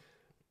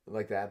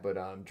like that, but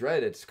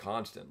Dredd, it's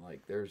constant.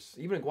 Like there's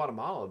even in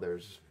Guatemala,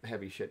 there's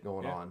heavy shit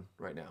going on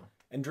right now.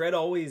 And Dredd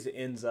always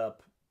ends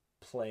up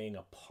playing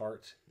a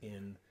part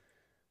in.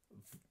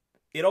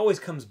 It always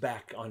comes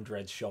back on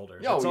Dredd's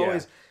shoulders. Oh, it's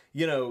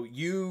yeah.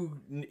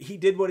 always, he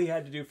did what he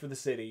had to do for the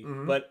city,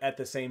 but at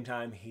the same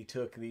time, he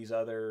took these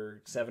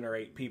other 7 or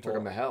 8 people Took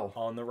 'em to hell.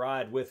 on the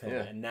ride with him,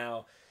 Yeah. and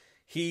now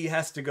he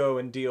has to go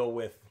and deal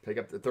with.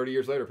 30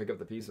 years later, pick up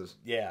the pieces.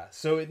 Yeah,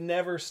 so it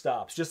never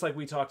stops. Just like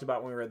we talked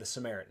about when we read The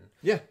Samaritan.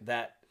 Yeah.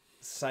 That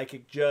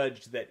psychic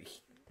judge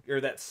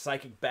or that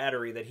psychic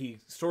battery that he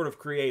sort of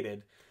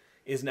created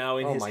is now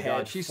in his my head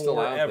God, she's still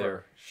out forever.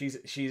 there.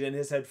 She's in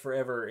his head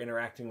forever,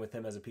 interacting with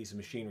him as a piece of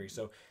machinery.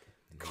 So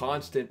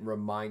Constant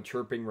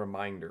chirping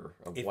reminder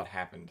of what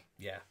happened.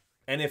 yeah,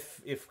 and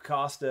if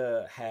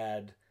Costa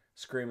had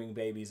screaming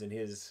babies in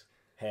his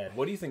head,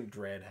 what do you think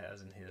Dredd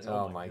has in his?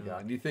 Oh my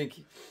God. Do you think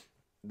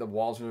the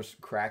walls are going to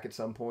crack at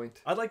some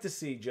point? I'd like to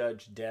see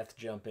Judge Death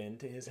jump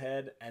into his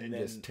head and then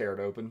Just tear it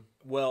open?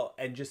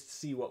 and just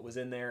see what was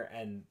in there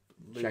and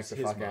lose Check the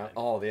his fuck mind. out.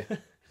 Oh,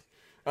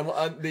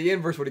 the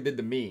inverse what he did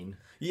to Mean.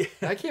 Yeah,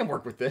 I can't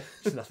work with this.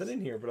 there's nothing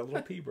in here but a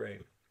little pea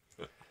brain.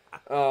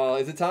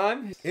 Is it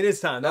time? It is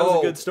time. That was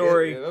a good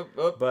story.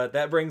 But But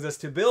that brings us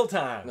to bill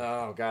time.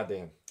 oh,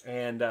 goddamn.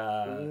 And,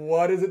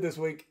 What is it this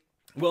week?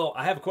 well,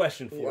 I have a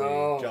question for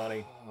you,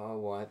 Johnny. Oh,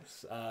 what?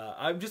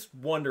 I'm just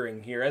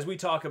wondering here, as we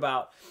talk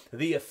about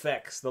the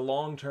effects, the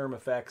long-term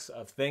effects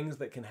of things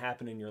that can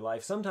happen in your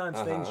life, sometimes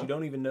things you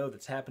don't even know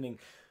that's happening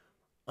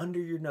under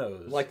your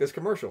nose, Like this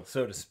commercial.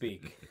 so to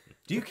speak.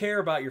 Do you care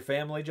about your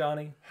family,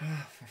 Johnny?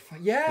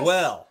 Yes.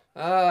 Well,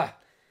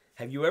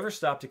 have you ever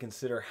stopped to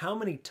consider how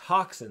many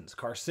toxins,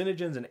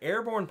 carcinogens, and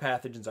airborne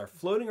pathogens are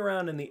floating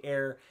around in the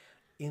air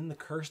in the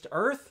cursed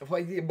earth? Why,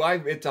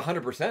 it's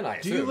 100%, I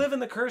assume. Do you live in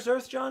the cursed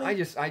earth, Johnny? I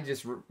just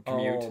commute.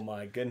 Oh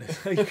my goodness.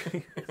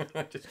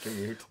 I just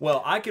commute.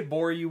 Well, I could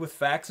bore you with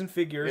facts and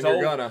figures. And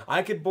you're gonna.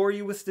 I could bore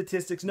you with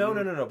statistics. No.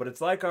 But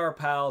it's like our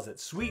pals at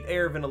Sweet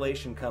Air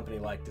Ventilation Company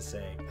like to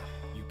say,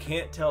 you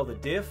can't tell the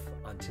diff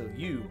until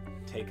you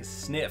take a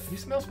sniff. You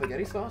smell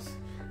spaghetti sauce?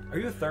 Are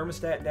you a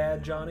thermostat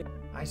dad, Johnny?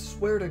 I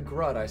swear to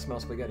Grud, I smell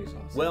spaghetti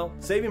sauce. Well,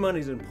 saving money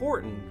is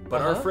important,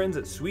 but our friends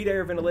at Sweet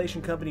Air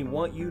Ventilation Company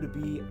want you to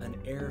be an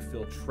air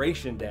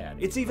filtration dad.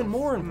 It's even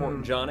more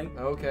important, Johnny.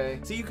 Okay.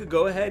 So you could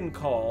go ahead and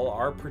call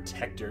our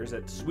protectors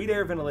at Sweet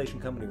Air Ventilation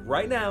Company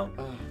right now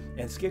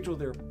and schedule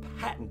their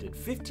patented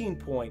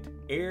 15-point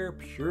air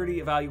purity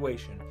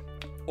evaluation.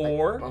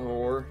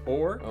 Or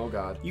Oh,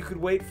 God. you could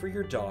wait for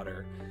your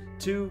daughter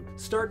to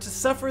start to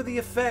suffer the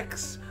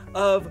effects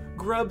of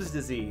Grubb's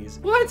disease,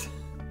 What?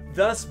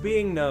 thus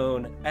being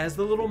known as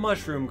the little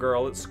mushroom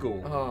girl at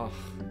school.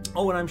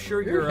 Oh, And I'm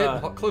sure you're your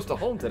hitting close to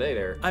home today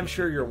there. I'm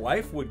sure your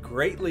wife would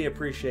greatly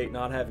appreciate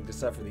not having to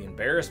suffer the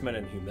embarrassment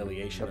and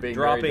humiliation of being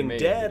married to dropping me.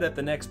 dead at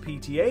the next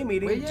PTA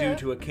meeting Well, yeah. due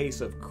to a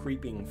case of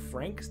creeping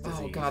Frank's disease.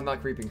 Oh, God,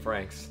 not Creeping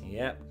Franks.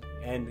 Yep.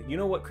 And you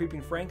know what creeping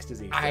Frank's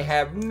disease I does?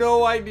 have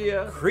no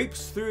idea.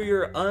 Creeps through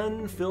your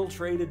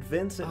unfiltrated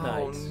vents at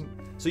night.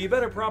 So you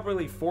better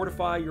properly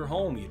fortify your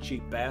home, you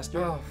cheap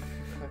bastard. Oh,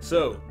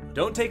 So,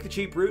 don't take the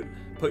cheap route.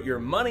 Put your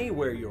money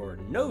where your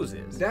nose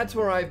is. that's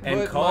where I put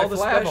And call my the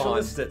flab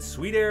specialists at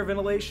Sweet Air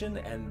Ventilation,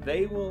 and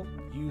they will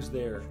use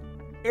their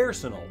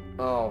arsenal on.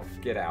 Oh,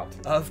 get out.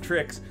 of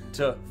tricks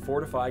to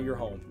fortify your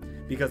home.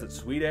 Because at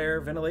Sweet Air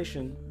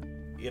Ventilation,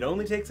 it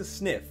only takes a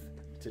sniff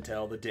to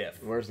tell the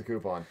diff. Where's the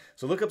coupon?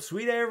 So look up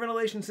Sweet Air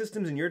Ventilation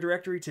Systems in your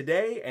directory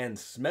today and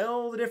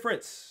smell the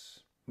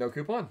difference. No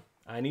coupon?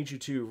 I need you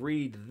to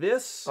read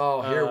this.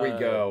 Oh, here we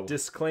go.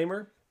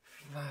 Disclaimer.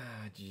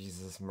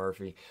 Jesus,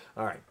 Murphy.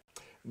 All right.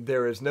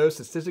 There is no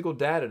statistical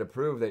data to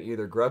prove that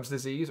either Grubb's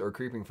disease or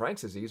Creeping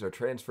Frank's disease are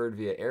transferred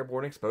via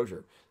airborne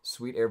exposure.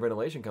 Sweet Air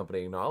Ventilation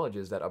Company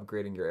acknowledges that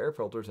upgrading your air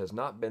filters has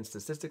not been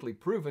statistically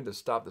proven to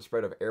stop the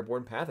spread of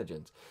airborne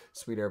pathogens.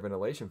 Sweet Air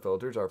Ventilation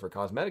filters are for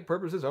cosmetic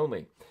purposes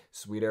only.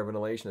 Sweet Air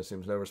Ventilation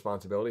assumes no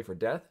responsibility for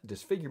death,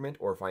 disfigurement,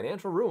 or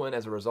financial ruin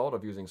as a result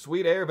of using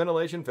Sweet Air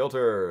Ventilation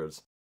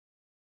filters.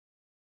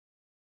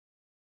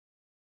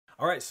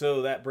 All right,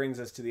 so that brings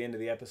us to the end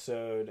of the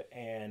episode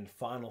and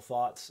final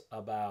thoughts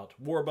about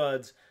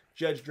Warbuds,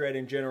 Judge Dredd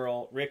in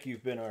general. Rick,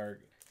 you've been our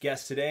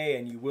guest today,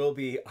 and you will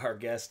be our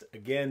guest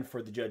again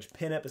for the Judge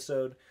Pin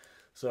episode.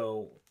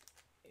 So,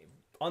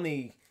 on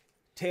the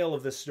tail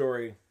of this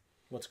story,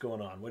 what's going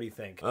on? What do you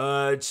think?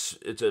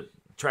 It's a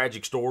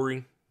tragic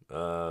story.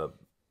 You've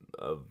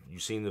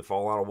seen the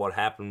fallout of what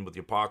happened with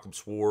the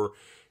Apocalypse War,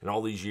 and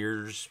all these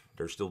years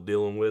they're still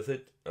dealing with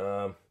it.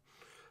 I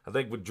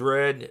think with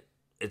Dredd,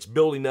 it's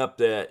building up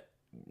that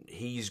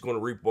he's going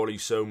to reap what he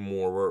sowed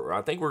more.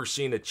 I think we're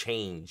seeing a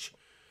change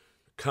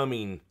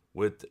coming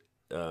with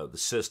the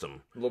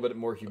system. A little bit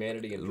more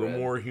humanity and a little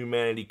more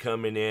humanity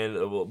coming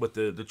in with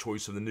the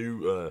choice of the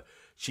new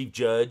chief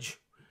judge.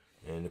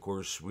 And, of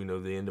course, we know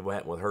the end of what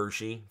happened with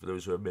Hershey, for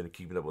those who have been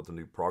keeping up with the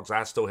new progs.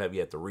 I still have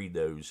yet to read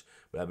those,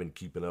 but I've been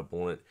keeping up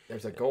on it.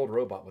 There's a gold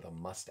robot with a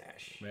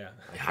mustache. Yeah.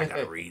 I got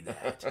to read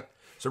that.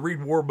 So read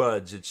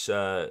Warbuds. It's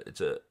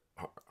a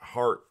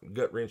heart,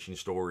 gut-wrenching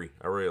story.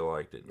 I really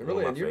liked it.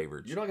 Really, one of my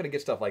favorites. You're not going to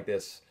get stuff like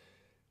this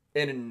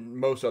in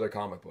most other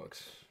comic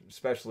books,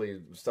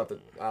 especially stuff that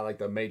I like,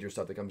 the major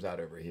stuff that comes out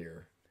over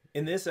here.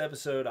 In this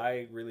episode,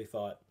 I really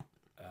thought,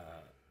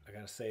 I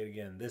got to say it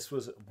again, this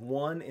was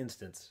one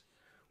instance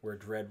where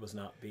Dredd was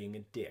not being a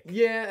dick.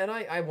 Yeah, and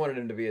I wanted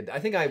him to be I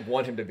think I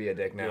want him to be a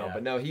dick now, Yeah.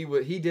 but no,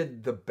 he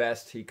did the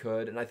best he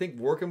could, and I think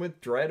working with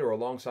Dredd or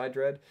alongside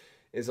Dredd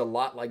is a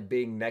lot like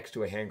being next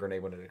to a hand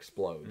grenade when it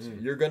explodes.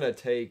 You're going to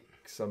take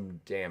some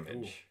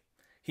damage.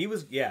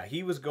 Ooh.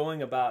 He was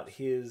going about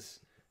his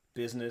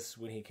business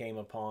when he came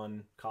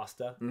upon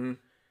Costa. Mm-hmm.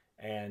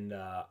 And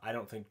I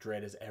don't think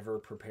Dredd is ever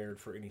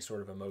prepared for any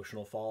sort of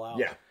emotional fallout.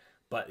 Yeah.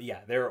 But yeah,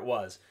 there it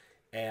was.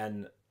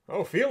 And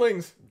oh,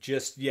 feelings.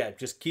 just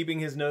keeping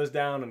his nose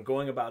down and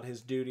going about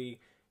his duty,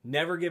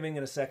 never giving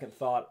it a second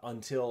thought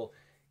until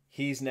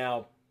he's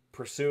now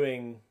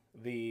pursuing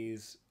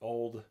these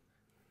old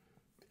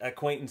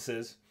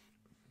acquaintances.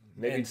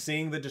 Maybe. And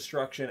seeing the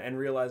destruction and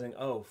realizing,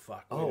 oh,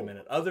 fuck, wait a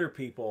minute. Other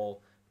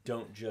people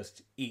don't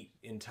just eat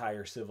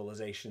entire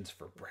civilizations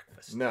for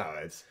breakfast. No,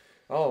 it's,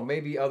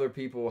 maybe other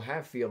people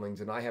have feelings,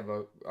 and I have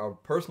a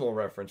personal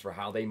reference for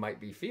how they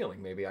might be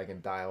feeling. Maybe I can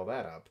dial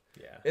that up.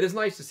 Yeah. It is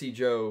nice to see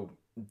Joe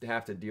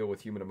have to deal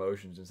with human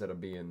emotions instead of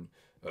being,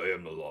 I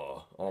am the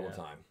law, all the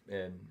time.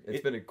 And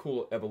it's been a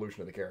cool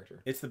evolution of the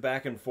character. It's the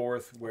back and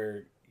forth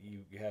where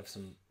you have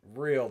some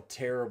real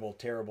terrible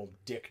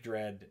Dick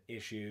Dredd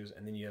issues,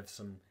 and then you have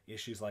some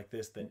issues like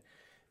this that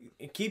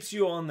it keeps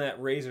you on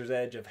that razor's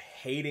edge of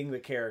hating the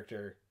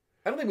character.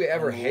 I don't think we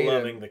ever hate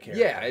loving him. the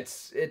character. Yeah,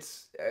 it's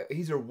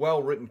he's a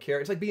well written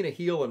character. It's like being a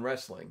heel in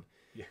wrestling.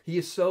 Yeah. He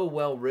is so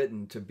well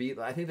written to be.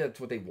 I think that's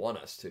what they want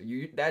us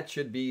to. That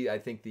should be, I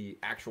think, the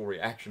actual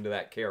reaction to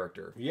that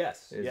character.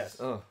 Yes.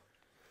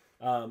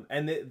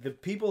 And the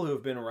people who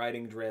have been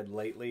writing Dredd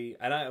lately,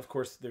 and of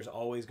course, there's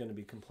always going to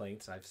be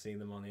complaints. I've seen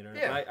them on the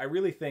internet. Yeah. I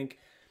really think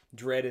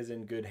Dredd is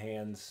in good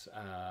hands.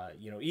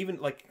 Even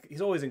like he's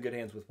always in good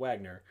hands with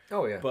Wagner.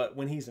 Oh yeah. But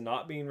when he's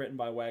not being written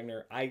by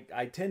Wagner,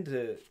 I tend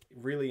to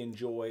really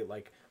enjoy,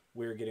 like,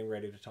 we're getting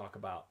ready to talk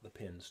about the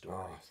Pin story.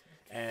 Oh,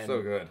 and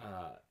so good.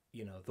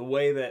 The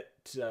way that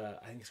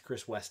I think it's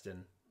Chris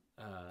Weston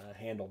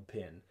handled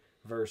Pin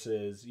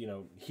versus,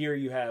 here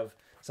you have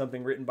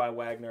something written by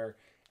Wagner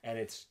and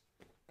it's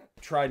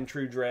tried and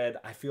true Dredd.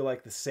 I feel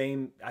like it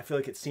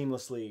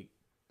seamlessly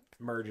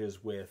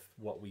merges with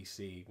what we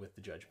see with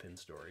the Judge Pin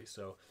story.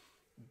 So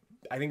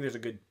I think there's a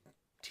good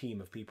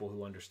team of people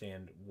who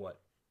understand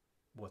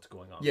what's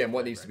going on. Yeah, and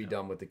what needs to be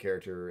done with the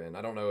character. And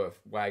I don't know if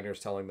Wagner's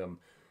telling them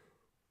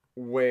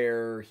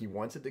where he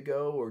wants it to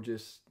go, or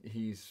just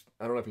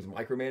I don't know if he's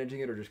micromanaging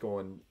it or just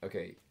going,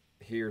 okay,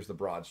 here's the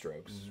broad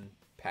strokes,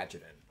 patch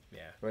it in.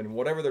 Yeah. And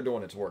whatever they're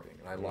doing, it's working.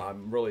 And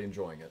I'm really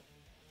enjoying it.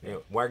 Yeah,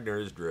 Wagner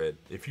is Dredd.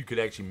 If you could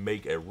actually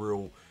make a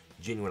real,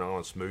 genuine,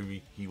 honest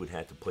movie, he would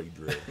have to play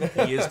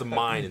Dredd. He is the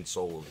mind and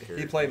soul of the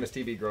character. He'd play him as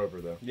T.B. Grover,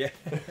 though. Yeah.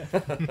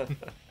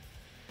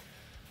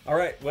 All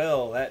right,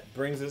 well, that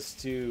brings us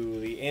to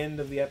the end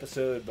of the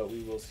episode, but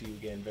we will see you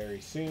again very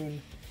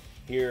soon.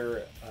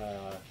 Here,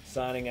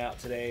 signing out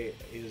today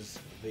is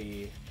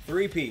the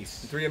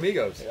three-piece. Three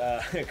Amigos.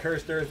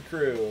 Cursed Earth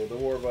Crew, the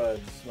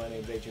Warbuds. My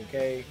name's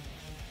HMK.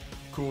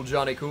 Cool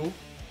Johnny Cool.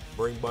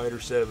 Bring Biter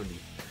 70.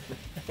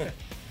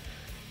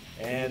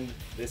 And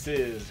this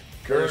is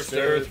Cursed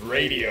Earth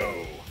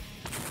Radio.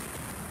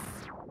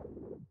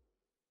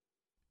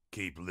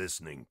 Keep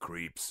listening,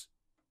 creeps.